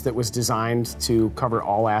class that was designed to cover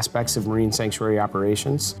all aspects of marine sanctuary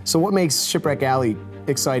operations. So what makes Shipwreck Alley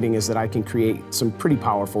exciting is that I can create some pretty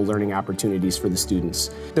powerful learning opportunities for the students.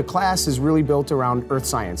 The class is really built around earth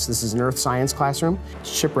science. This is an earth science classroom.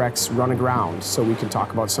 Shipwrecks run aground, so we can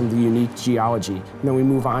talk about some of the unique geology. And then we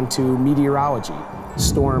move on to meteorology.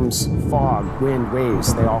 Storms, fog, wind,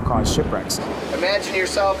 waves, they all cause shipwrecks. Imagine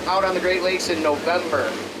yourself out on the Great Lakes in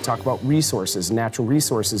November. Talk about resources, natural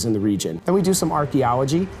resources in the region. Then we do some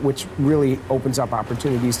archaeology, which really opens up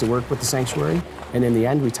opportunities to work with the sanctuary. And in the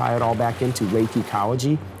end, we tie it all back into lake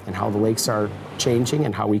ecology and how the lakes are changing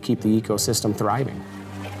and how we keep the ecosystem thriving.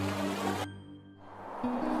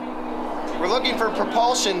 We're looking for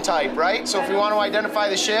propulsion type, right? So if we want to identify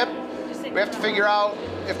the ship, we have to figure out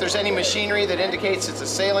if there's any machinery that indicates it's a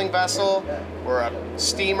sailing vessel or a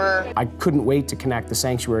steamer. I couldn't wait to connect the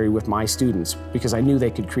sanctuary with my students because I knew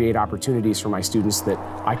they could create opportunities for my students that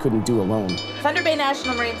I couldn't do alone. Thunder Bay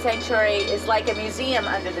National Marine Sanctuary is like a museum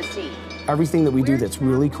under the sea. Everything that we do that's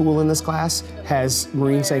really cool in this class has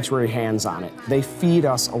marine sanctuary hands on it. They feed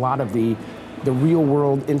us a lot of the real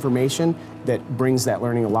world information that brings that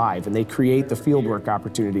learning alive, and they create the fieldwork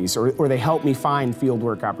opportunities, or they help me find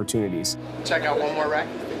fieldwork opportunities. Check out one more wreck.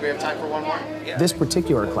 Think we have time for one more? Yeah. This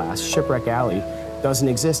particular class, Shipwreck Alley, doesn't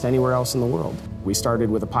exist anywhere else in the world. We started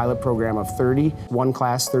with a pilot program of 30, one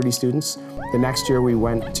class, 30 students. The next year we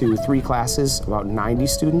went to 3 classes, about 90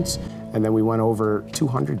 students, and then we went over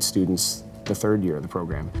 200 students the third year of the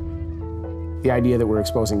program. The idea that we're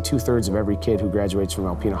exposing 2/3 of every kid who graduates from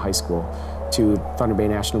Alpena High School to Thunder Bay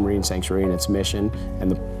National Marine Sanctuary and its mission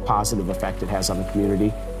and the positive effect it has on the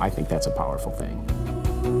community, I think that's a powerful thing.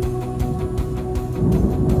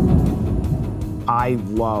 I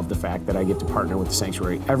love the fact that I get to partner with the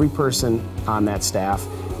sanctuary. Every person on that staff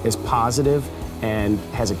is positive and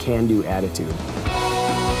has a can-do attitude.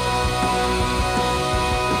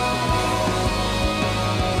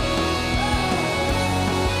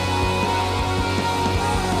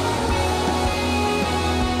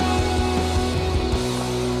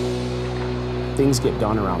 Things get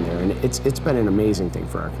done around there, and it's been an amazing thing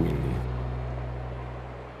for our community.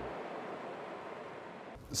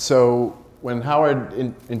 So when Howard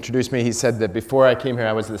introduced me, he said that before I came here,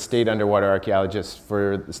 I was the state underwater archaeologist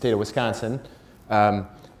for the state of Wisconsin. When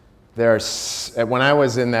I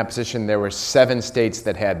was in that position, there were 7 states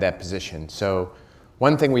that had that position. So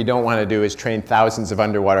one thing we don't want to do is train thousands of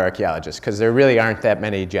underwater archaeologists, because there really aren't that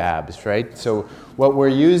many jobs, right? So what we're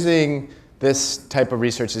using this type of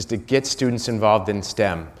research is to get students involved in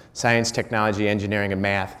STEM, science, technology, engineering, and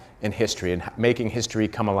math, and history, and making history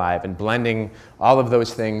come alive, and blending all of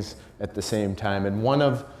those things at the same time. And one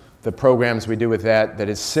of the programs we do with that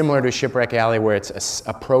is similar to Shipwreck Alley, where it's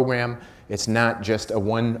a program, it's not just a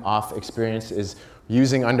one-off experience, is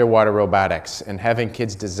using underwater robotics and having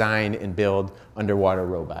kids design and build underwater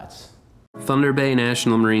robots. Thunder Bay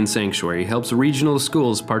National Marine Sanctuary helps regional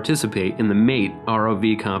schools participate in the MATE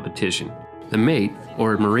ROV competition. The MATE,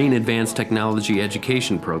 or Marine Advanced Technology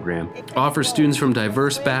Education Program, offers students from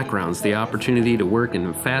diverse backgrounds the opportunity to work in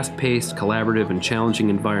a fast-paced, collaborative, and challenging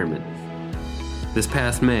environment. This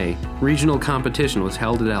past May, regional competition was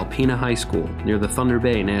held at Alpena High School near the Thunder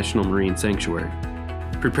Bay National Marine Sanctuary,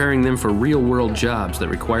 preparing them for real-world jobs that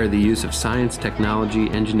require the use of science, technology,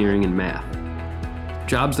 engineering, and math.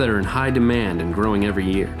 Jobs that are in high demand and growing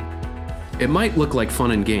every year. It might look like fun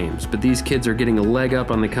and games, but these kids are getting a leg up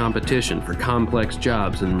on the competition for complex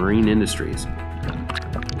jobs in marine industries.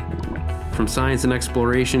 From science and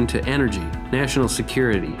exploration to energy, national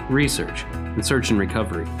security, research, and search and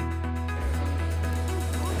recovery.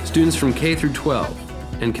 Students from K through 12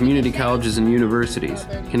 and community colleges and universities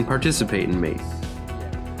can participate in MATE.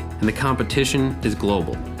 And the competition is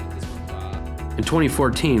global. In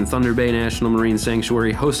 2014, Thunder Bay National Marine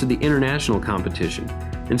Sanctuary hosted the international competition,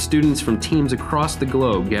 and students from teams across the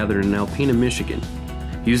globe gathered in Alpena, Michigan,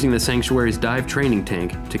 using the sanctuary's dive training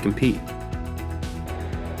tank to compete.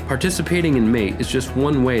 Participating in MATE is just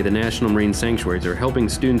one way the National Marine Sanctuaries are helping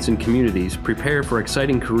students and communities prepare for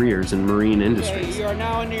exciting careers in marine industries. Okay, you are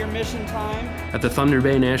now into your mission time. At the Thunder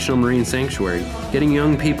Bay National Marine Sanctuary, getting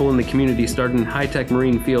young people in the community started in high-tech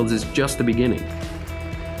marine fields is just the beginning.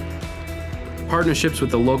 Partnerships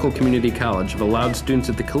with the local community college have allowed students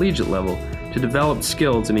at the collegiate level to develop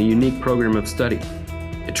skills in a unique program of study.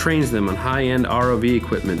 It trains them on high-end ROV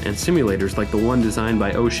equipment and simulators like the one designed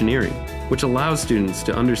by Oceaneering, which allows students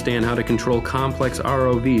to understand how to control complex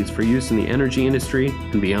ROVs for use in the energy industry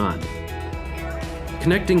and beyond.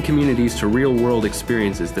 Connecting communities to real-world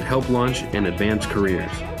experiences that help launch and advance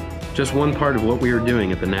careers. Just one part of what we are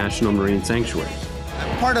doing at the National Marine Sanctuaries.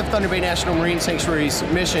 Part of Thunder Bay National Marine Sanctuary's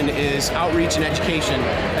mission is outreach and education,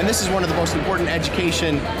 and this is one of the most important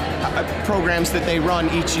education programs that they run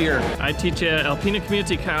each year. I teach at Alpena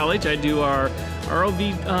Community College. I do our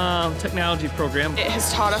ROV technology program. It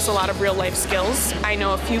has taught us a lot of real-life skills. I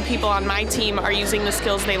know a few people on my team are using the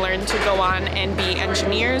skills they learned to go on and be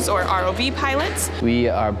engineers or ROV pilots. We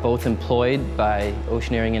are both employed by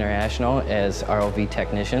Oceaneering International as ROV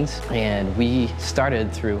technicians, and we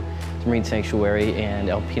started through the Marine Sanctuary and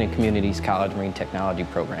Alpena Community's College Marine Technology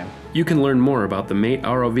program. You can learn more about the MATE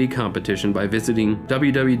ROV competition by visiting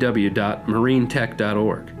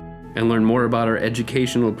www.marinetech.org and learn more about our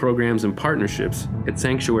educational programs and partnerships at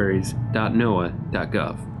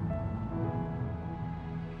sanctuaries.noaa.gov.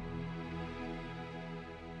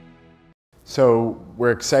 So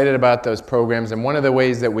we're excited about those programs, and one of the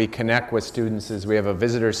ways that we connect with students is we have a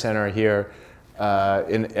visitor center here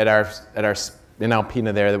in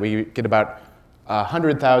Alpena there that we get about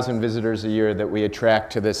 100,000 visitors a year that we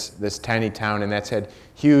attract to this tiny town, and that's had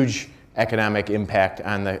huge economic impact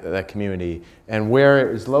on the community. And where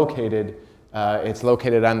it is located, it's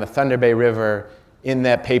located on the Thunder Bay River in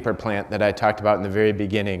that paper plant that I talked about in the very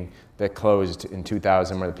beginning that closed in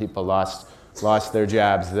 2000, where the people lost their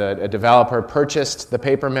jobs. A developer purchased the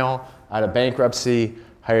paper mill out of bankruptcy,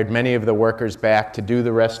 hired many of the workers back to do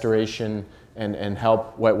the restoration and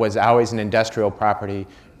help what was always an industrial property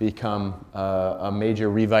become a major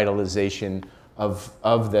revitalization of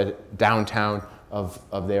the downtown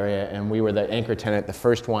of the area, and we were the anchor tenant, the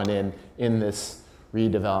first one in this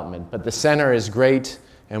redevelopment. But the center is great,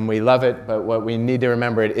 and we love it, but what we need to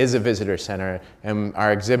remember, it is a visitor center, and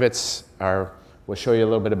our exhibits are, we'll show you a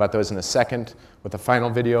little bit about those in a second with the final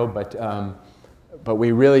video, but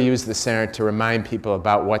we really use the center to remind people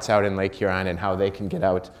about what's out in Lake Huron and how they can get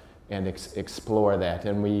out and explore that.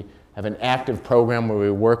 And we have an active program where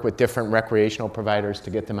we work with different recreational providers to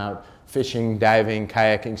get them out fishing, diving,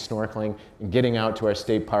 kayaking, snorkeling, and getting out to our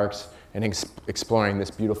state parks and exploring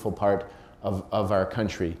this beautiful part of our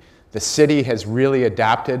country. The city has really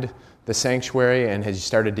adopted the sanctuary and has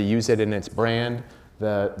started to use it in its brand.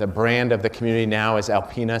 The brand of the community now is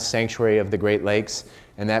Alpena, Sanctuary of the Great Lakes,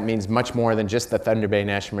 and that means much more than just the Thunder Bay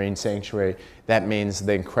National Marine Sanctuary. That means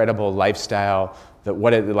the incredible lifestyle,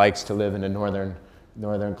 what it likes to live in a northern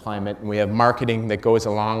climate. And we have marketing that goes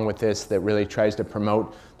along with this that really tries to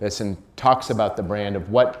promote this and talks about the brand of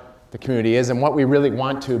what the community is and what we really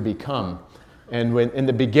want to become. And in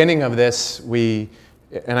the beginning of this, and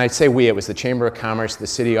I say we, it was the Chamber of Commerce, the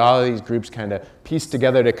city, all of these groups kind of pieced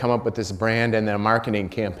together to come up with this brand and then a marketing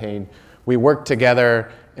campaign. We worked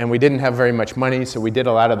together, and we didn't have very much money, so we did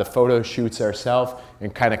a lot of the photo shoots ourselves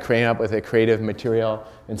and kind of came up with a creative material.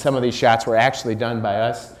 And some of these shots were actually done by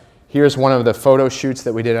us. Here's one of the photo shoots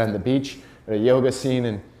that we did on the beach at a yoga scene,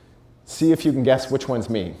 and see if you can guess which one's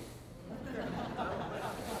me.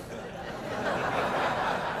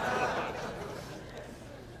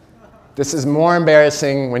 This is more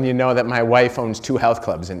embarrassing when you know that my wife owns 2 health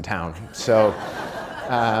clubs in town. So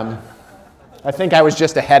I think I was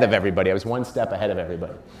just ahead of everybody. I was one step ahead of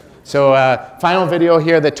everybody. So final video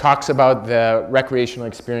here that talks about the recreational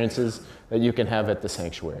experiences that you can have at the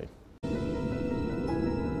sanctuary.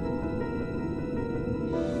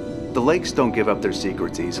 The lakes don't give up their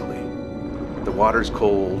secrets easily. The water's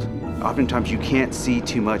cold. Oftentimes you can't see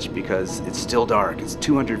too much because it's still dark. It's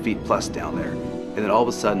 200 feet plus down there. And then all of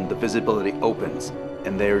a sudden the visibility opens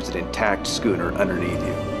and there's an intact schooner underneath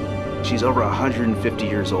you. She's over 150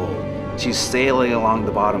 years old. She's sailing along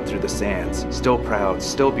the bottom through the sands, still proud,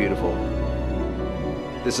 still beautiful.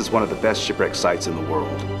 This is one of the best shipwreck sites in the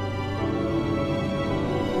world.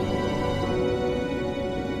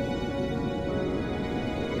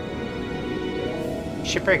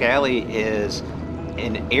 Shipwreck Alley is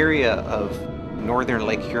an area of northern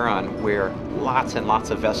Lake Huron where lots and lots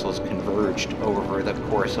of vessels converged over the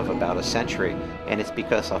course of about a century, and it's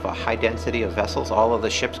because of a high density of vessels. All of the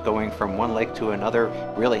ships going from one lake to another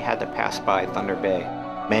really had to pass by Thunder Bay.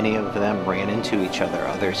 Many of them ran into each other,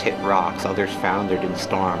 others hit rocks, others foundered in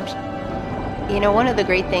storms. You know, one of the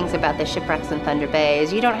great things about the shipwrecks in Thunder Bay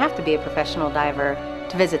is you don't have to be a professional diver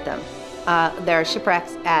to visit them. There are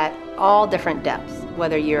shipwrecks at all different depths,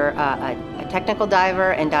 whether you're a technical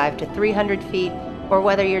diver and dive to 300 feet, or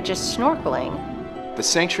whether you're just snorkeling. The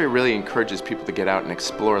sanctuary really encourages people to get out and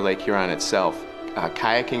explore Lake Huron itself.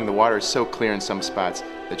 Kayaking, the water is so clear in some spots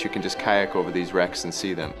that you can just kayak over these wrecks and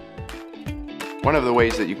see them. One of the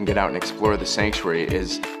ways that you can get out and explore the sanctuary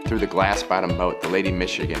is through the glass bottom boat, the Lady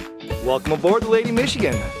Michigan. Welcome aboard the Lady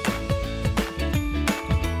Michigan.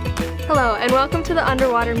 Hello, and welcome to the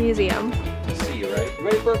Underwater Museum. See you, right? You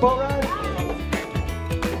ready for a boat ride?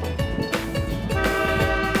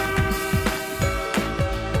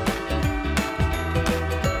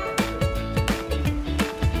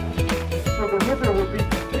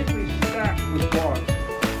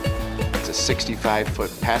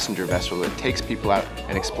 65-foot passenger vessel that takes people out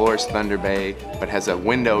and explores Thunder Bay, but has a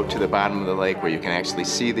window to the bottom of the lake where you can actually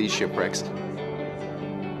see these shipwrecks.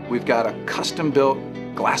 We've got a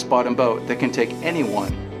custom-built glass-bottom boat that can take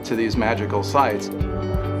anyone to these magical sites.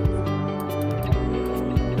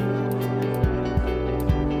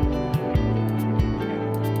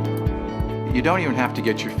 You don't even have to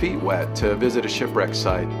get your feet wet to visit a shipwreck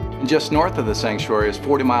site. And just north of the sanctuary is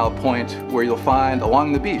 40 Mile Point, where you'll find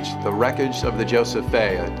along the beach the wreckage of the Joseph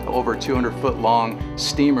Fay, an over 200-foot long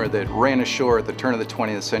steamer that ran ashore at the turn of the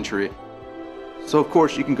 20th century. So of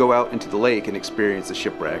course you can go out into the lake and experience the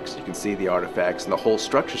shipwrecks. You can see the artifacts and the whole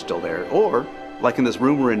structure still there. Or, like in this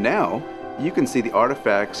room we're in now, you can see the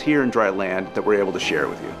artifacts here in dry land that we're able to share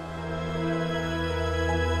with you.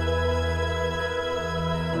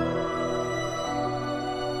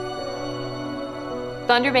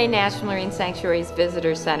 Thunder Bay National Marine Sanctuary's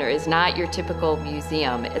Visitor Center is not your typical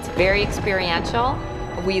museum. It's very experiential.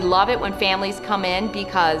 We love it when families come in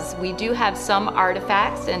because we do have some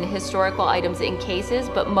artifacts and historical items in cases,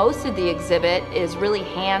 but most of the exhibit is really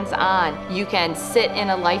hands-on. You can sit in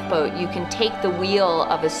a lifeboat, you can take the wheel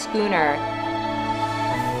of a schooner.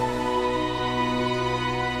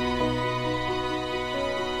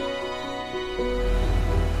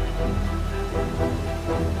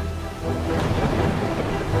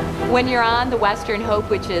 When you're on the Western Hope,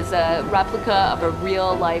 which is a replica of a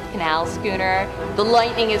real-life canal schooner, the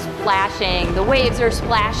lightning is flashing, the waves are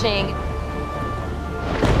splashing,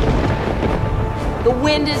 the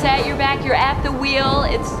wind is at your back, you're at the wheel.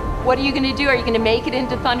 What are you going to do? Are you going to make it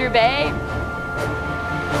into Thunder Bay?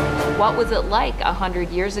 What was it like 100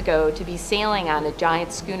 years ago to be sailing on a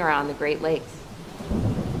giant schooner on the Great Lakes?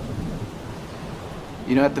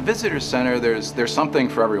 You know, at the Visitor Center, there's something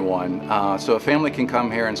for everyone. So a family can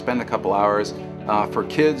come here and spend a couple hours. For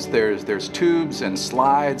kids, there's tubes and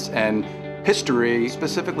slides and history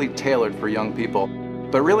specifically tailored for young people.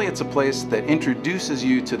 But really, it's a place that introduces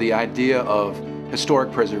you to the idea of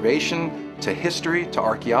historic preservation, to history, to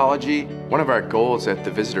archaeology. One of our goals at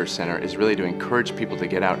the Visitor Center is really to encourage people to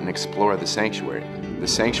get out and explore the sanctuary. The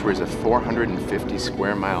sanctuary is a 450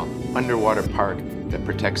 square mile underwater park that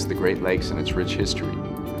protects the Great Lakes and its rich history.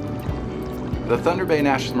 The Thunder Bay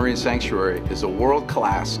National Marine Sanctuary is a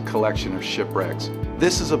world-class collection of shipwrecks.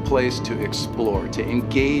 This is a place to explore, to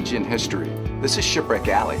engage in history. This is Shipwreck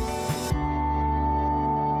Alley.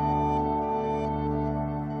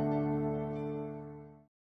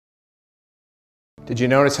 Did you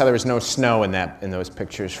notice how there was no snow in those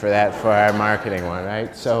pictures for our marketing one,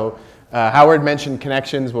 right? So Howard mentioned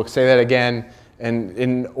connections. We'll say that again. And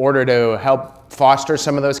in order to help foster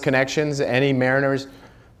some of those connections, any Mariners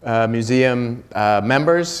Museum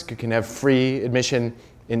members can have free admission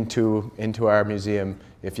into our museum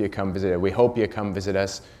if you come visit it. We hope you come visit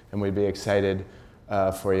us, and we'd be excited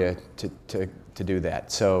for you to do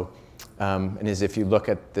that. So, and as if you look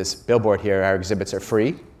at this billboard here, our exhibits are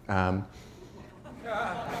free.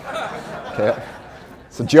 Okay.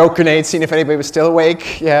 So Joe grenade, seeing if anybody was still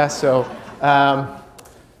awake. Yeah. So.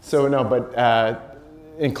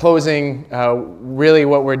 In closing, really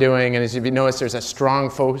what we're doing, and as you notice, there's a strong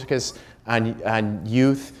focus on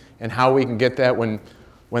youth and how we can get that.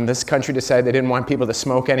 When this country decided they didn't want people to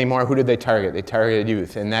smoke anymore, who did they target? They targeted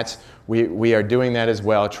youth, and we are doing that as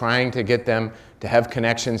well, trying to get them to have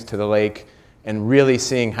connections to the lake and really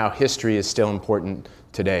seeing how history is still important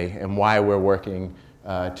today and why we're working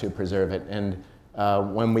to preserve it. And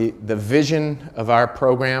the vision of our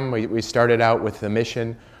program, we started out with the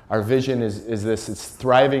mission. Our vision is this: it's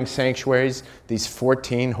thriving sanctuaries, these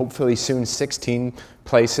 14, hopefully soon 16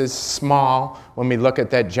 places, small when we look at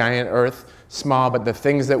that giant earth, small, but the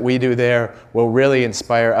things that we do there will really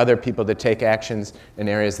inspire other people to take actions in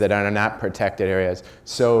areas that are not protected areas,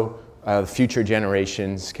 so future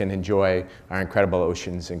generations can enjoy our incredible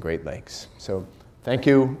oceans and Great Lakes. So thank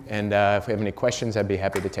you, and if we have any questions, I'd be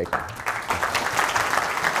happy to take them.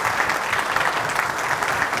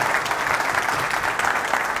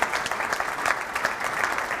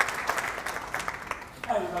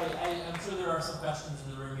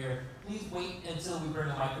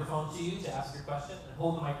 To you to ask your question, and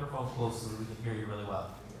hold the microphone close so that we can hear you really well.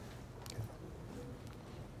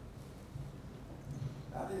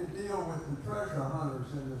 How do you deal with the treasure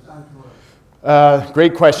hunters in the sanctuary?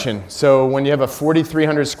 Great question. So when you have a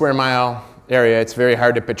 4,300 square mile area, it's very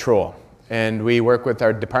hard to patrol. And we work with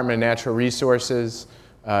our Department of Natural Resources,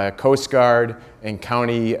 Coast Guard, and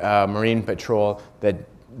County Marine Patrol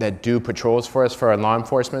that do patrols for us for our law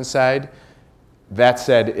enforcement side. That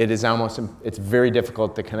said, it's very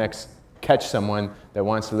difficult to connect catch someone that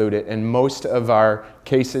wants to loot it. And most of our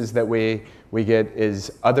cases that we get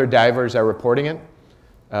is other divers are reporting it.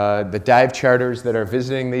 The dive charters that are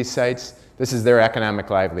visiting these sites, this is their economic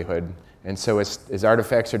livelihood. And so as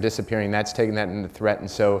artifacts are disappearing, that's taking that into threat. And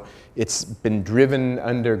so it's been driven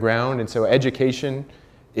underground. And so education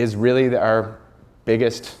is really our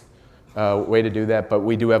biggest way to do that. But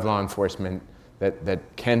we do have law enforcement that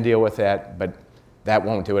can deal with that, but that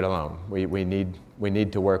won't do it alone. We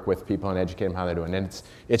need to work with people and educate them how they're doing. And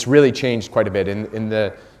it's really changed quite a bit. In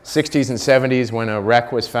the 60s and 70s, when a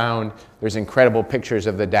wreck was found, there's incredible pictures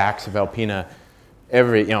of the docks of Alpena.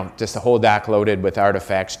 Just the whole dock loaded with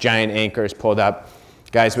artifacts, giant anchors pulled up,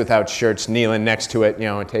 guys without shirts kneeling next to it,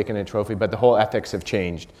 and taking a trophy. But the whole ethics have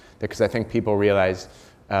changed because I think people realize,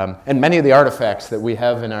 and many of the artifacts that we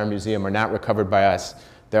have in our museum are not recovered by us.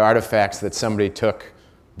 They're artifacts that somebody took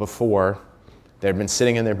before. They've been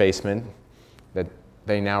sitting in their basement that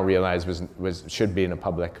they now realize should be in a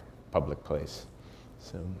public place.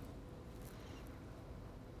 So.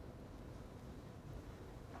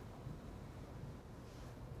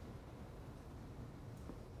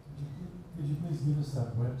 Could you please give us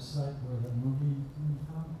that website where the movie can be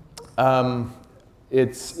found?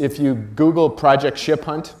 If you Google Project Ship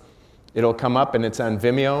Hunt, it'll come up, and it's on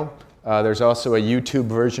Vimeo. There's also a YouTube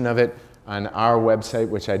version of it on our website,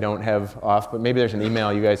 which I don't have off, but maybe there's an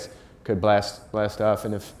email you guys could blast off,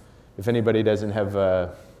 and if anybody doesn't have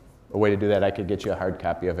a way to do that, I could get you a hard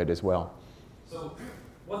copy of it as well. So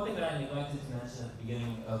one thing that I neglected to mention at the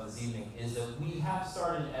beginning of this evening is that we have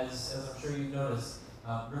started, as I'm sure you've noticed,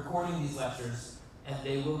 recording these lectures, and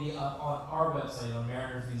they will be up on our website on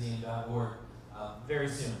marinersmuseum.org very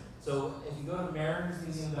soon. So if you go to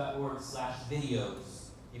marinersmuseum.org/videos,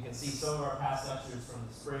 you can see some of our past lectures from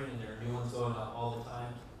the spring, and there are new ones going up all the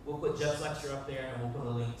time. We'll put Jeff's lecture up there, and we'll put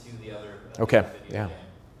a link to the other okay, video yeah. again.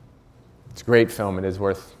 It's a great film. It is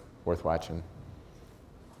worth watching.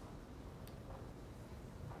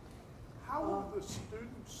 How are the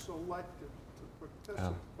students selected to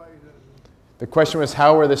participate in? The question was,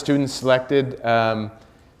 how were the students selected?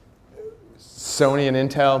 Sony and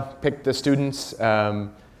Intel picked the students.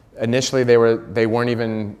 Initially, they weren't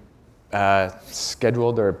even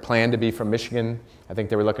scheduled or planned to be from Michigan. I think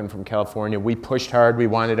they were looking from California. We pushed hard. We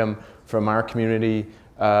wanted them from our community.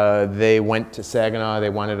 They went to Saginaw.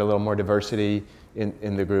 They wanted a little more diversity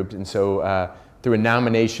in the group. And so through a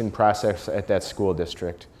nomination process at that school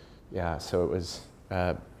district, yeah, so it was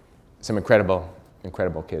some incredible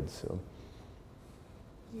kids. So.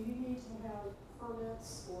 Do you need to have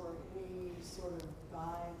permits or any sort of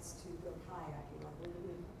guides to go kayaking? Like, do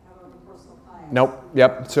you have a personal kayak? Nope.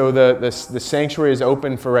 Yep. So the sanctuary is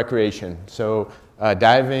open for recreation. So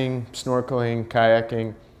diving, snorkeling,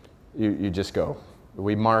 kayaking, you just go.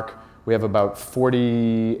 We have about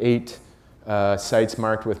 48 sites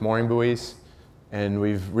marked with mooring buoys, and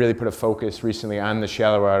we've really put a focus recently on the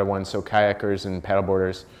shallow water ones so kayakers and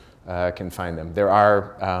paddleboarders can find them. There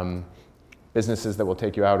are businesses that will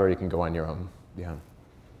take you out, or you can go on your own. Yeah.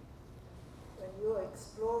 When you're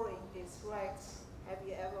exploring these wrecks, have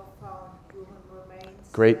you ever found human remains?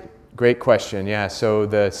 Great question. Yeah. So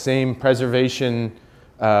the same preservation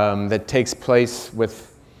that takes place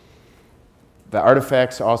with the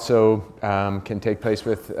artifacts also can take place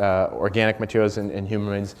with organic materials and human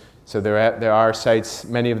remains. So there are sites,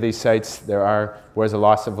 many of these sites, there was a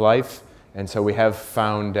loss of life, and so we have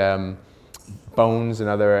found bones and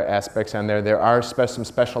other aspects on there. There are some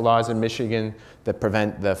special laws in Michigan that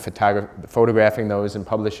prevent the photographing those and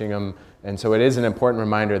publishing them, and so it is an important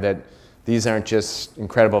reminder that these aren't just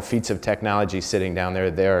incredible feats of technology sitting down there.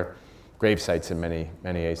 They're grave sites in many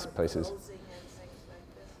places.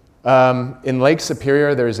 In Lake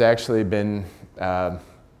Superior, there's actually been, where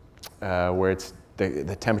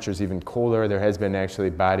the temperature's even colder, there has been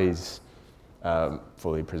actually bodies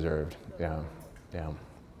fully preserved. Yeah, yeah.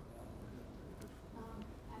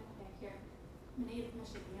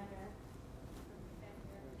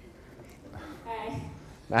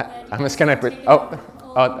 I'm just gonna,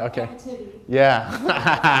 okay. Yeah.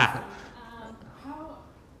 How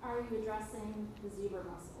are you addressing the zebra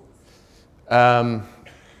mussels?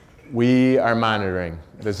 We are monitoring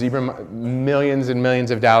the zebra, millions and millions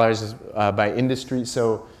of dollars by industry.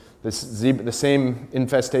 So the same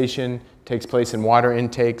infestation takes place in water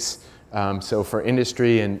intakes. So for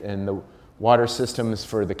industry and the water systems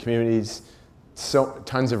for the communities, so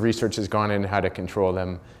tons of research has gone into how to control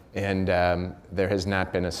them, and there has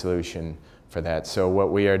not been a solution for that. So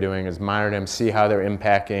what we are doing is monitor them, see how they're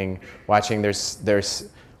impacting, watching. There's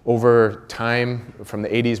over time, from the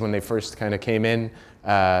 80s when they first kind of came in,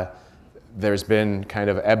 there's been kind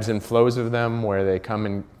of ebbs and flows of them where they come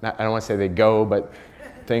and, I don't want to say they go, but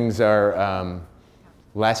things are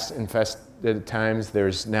less infested at times.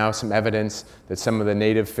 There's now some evidence that some of the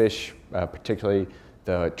native fish, particularly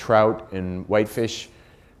the trout and whitefish,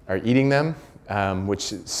 are eating them,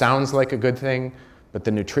 which sounds like a good thing, but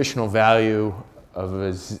the nutritional value of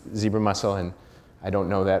a zebra mussel, and I don't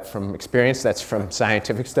know that from experience, that's from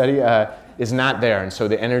scientific study, is not there. And so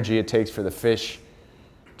the energy it takes for the fish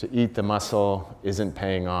to eat the mussel isn't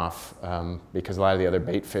paying off because a lot of the other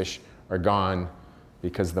bait fish are gone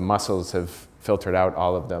because the mussels have filtered out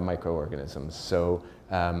all of the microorganisms. So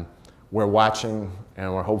we're watching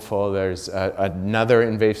and we're hopeful. There's another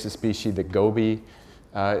invasive species, the goby,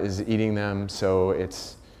 is eating them. So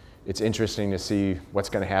it's interesting to see what's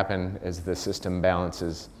going to happen as the system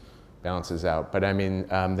balances out. But I mean,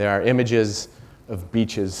 there are images of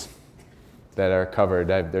beaches that are covered.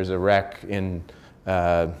 There's a wreck in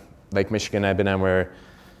Lake Michigan I've been on where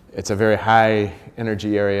it's a very high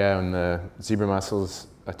energy area and the zebra mussels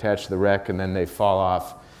attach to the wreck and then they fall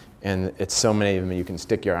off. And it's so many of them you can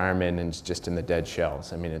stick your arm in and it's just in the dead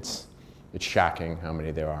shells. I mean, it's shocking how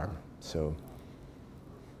many there are. So,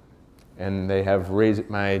 and they have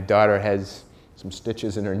my daughter has some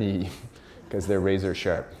stitches in her knee because they're razor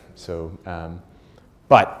sharp. So,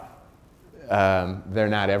 they're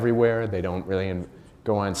not everywhere. They don't really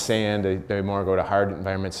go on sand. They more go to hard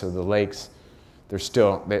environments. So the lakes,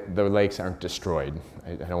 the lakes aren't destroyed.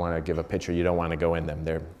 I don't want to give a picture. You don't want to go in them.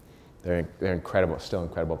 They're incredible, still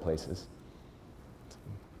incredible places.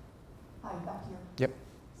 Hi, back here. Yep.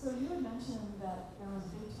 So you had mentioned that there was a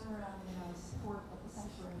big turnaround in support that the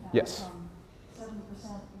sanctuary had Yes. from 70%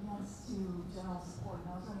 enhanced to general support.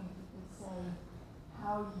 And I was wondering if you could say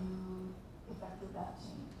how you effected that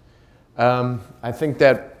change. I think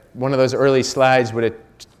that one of those early slides,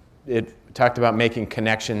 it talked about making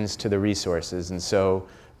connections to the resources. And so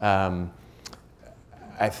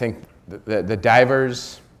I think the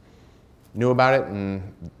divers knew about it and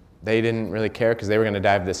they didn't really care because they were going to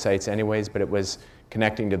dive the sites anyways, but it was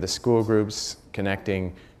connecting to the school groups,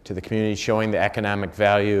 connecting to the community, showing the economic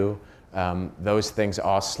value. Those things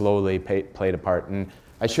all slowly played a part. And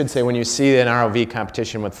I should say, when you see an ROV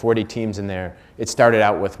competition with 40 teams in there, it started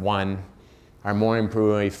out with one. Our mooring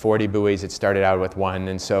buoy, 40 buoys, it started out with one.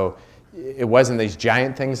 And so it wasn't these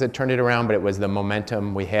giant things that turned it around, but it was the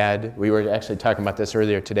momentum we had. We were actually talking about this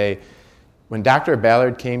earlier today. When Dr.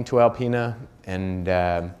 Ballard came to Alpena, and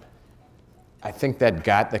I think that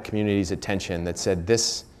got the community's attention, that said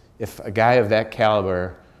if a guy of that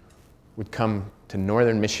caliber would come to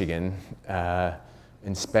northern Michigan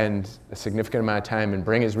and spend a significant amount of time and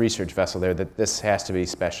bring his research vessel there, that this has to be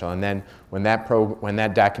special. And then when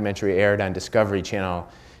that documentary aired on Discovery Channel,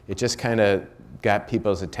 it just kind of got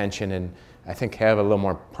people's attention and I think have a little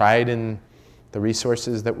more pride in the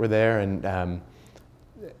resources that were there.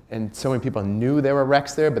 And so many people knew there were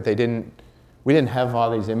wrecks there, but we didn't have all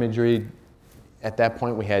these imagery at that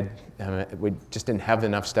point. We just didn't have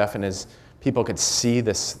enough stuff. And as people could see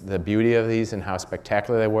the beauty of these and how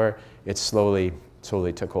spectacular they were, it slowly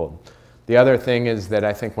took hold. The other thing is that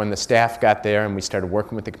I think when the staff got there and we started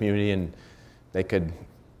working with the community and they could,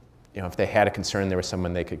 if they had a concern, there was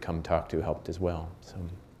someone they could come talk to, helped as well. So.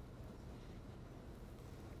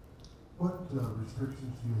 What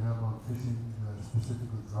restrictions do you have on fishing,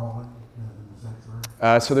 specifically trawling in the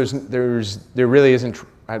sanctuary? So there really isn't,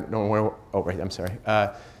 I don't know where, oh right, I'm sorry.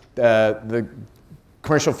 The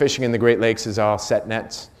commercial fishing in the Great Lakes is all set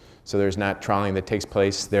nets, so there's not trawling that takes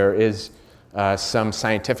place. There is some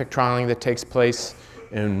scientific trawling that takes place,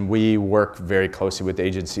 and we work very closely with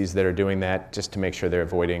agencies that are doing that just to make sure they're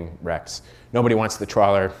avoiding wrecks. Nobody wants the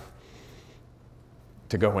trawler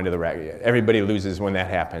to go into the wreck. Everybody loses when that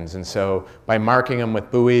happens, and so by marking them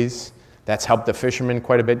with buoys, that's helped the fishermen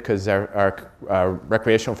quite a bit because our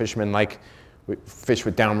recreational fishermen fish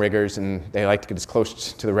with downriggers and they like to get as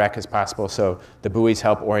close to the wreck as possible. So the buoys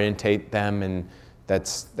help orientate them, and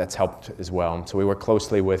that's helped as well. So we work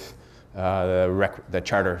closely with the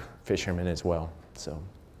charter fishermen as well. So,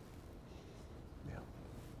 yeah.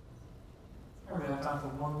 All right, we have time for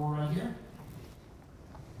one more right here.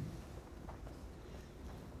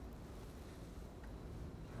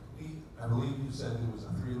 I believe you said there was a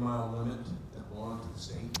 3-mile limit that belonged to the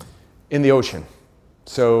state. In the ocean.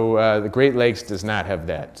 So the Great Lakes does not have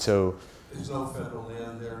that. So there's no federal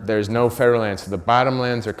land there? There's no federal land. So the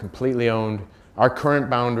bottomlands are completely owned. Our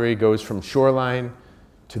current boundary goes from shoreline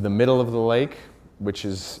to the middle of the lake,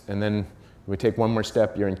 and then we take one more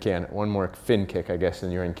step, you're in Canada. One more fin kick, I guess,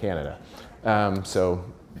 and you're in Canada.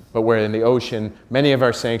 But we're in the ocean. Many of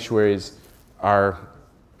our sanctuaries are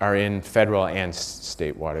are in federal and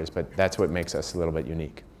state waters, but that's what makes us a little bit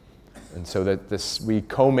unique. And so that we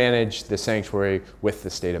co-manage the sanctuary with the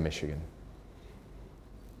state of Michigan.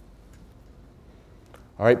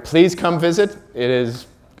 All right, please come visit. It is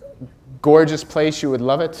a gorgeous place. You would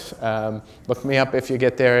love it. Look me up if you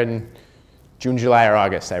get there in June, July, or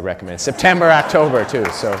August, I recommend. September, October, too.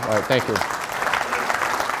 So, all right, thank you.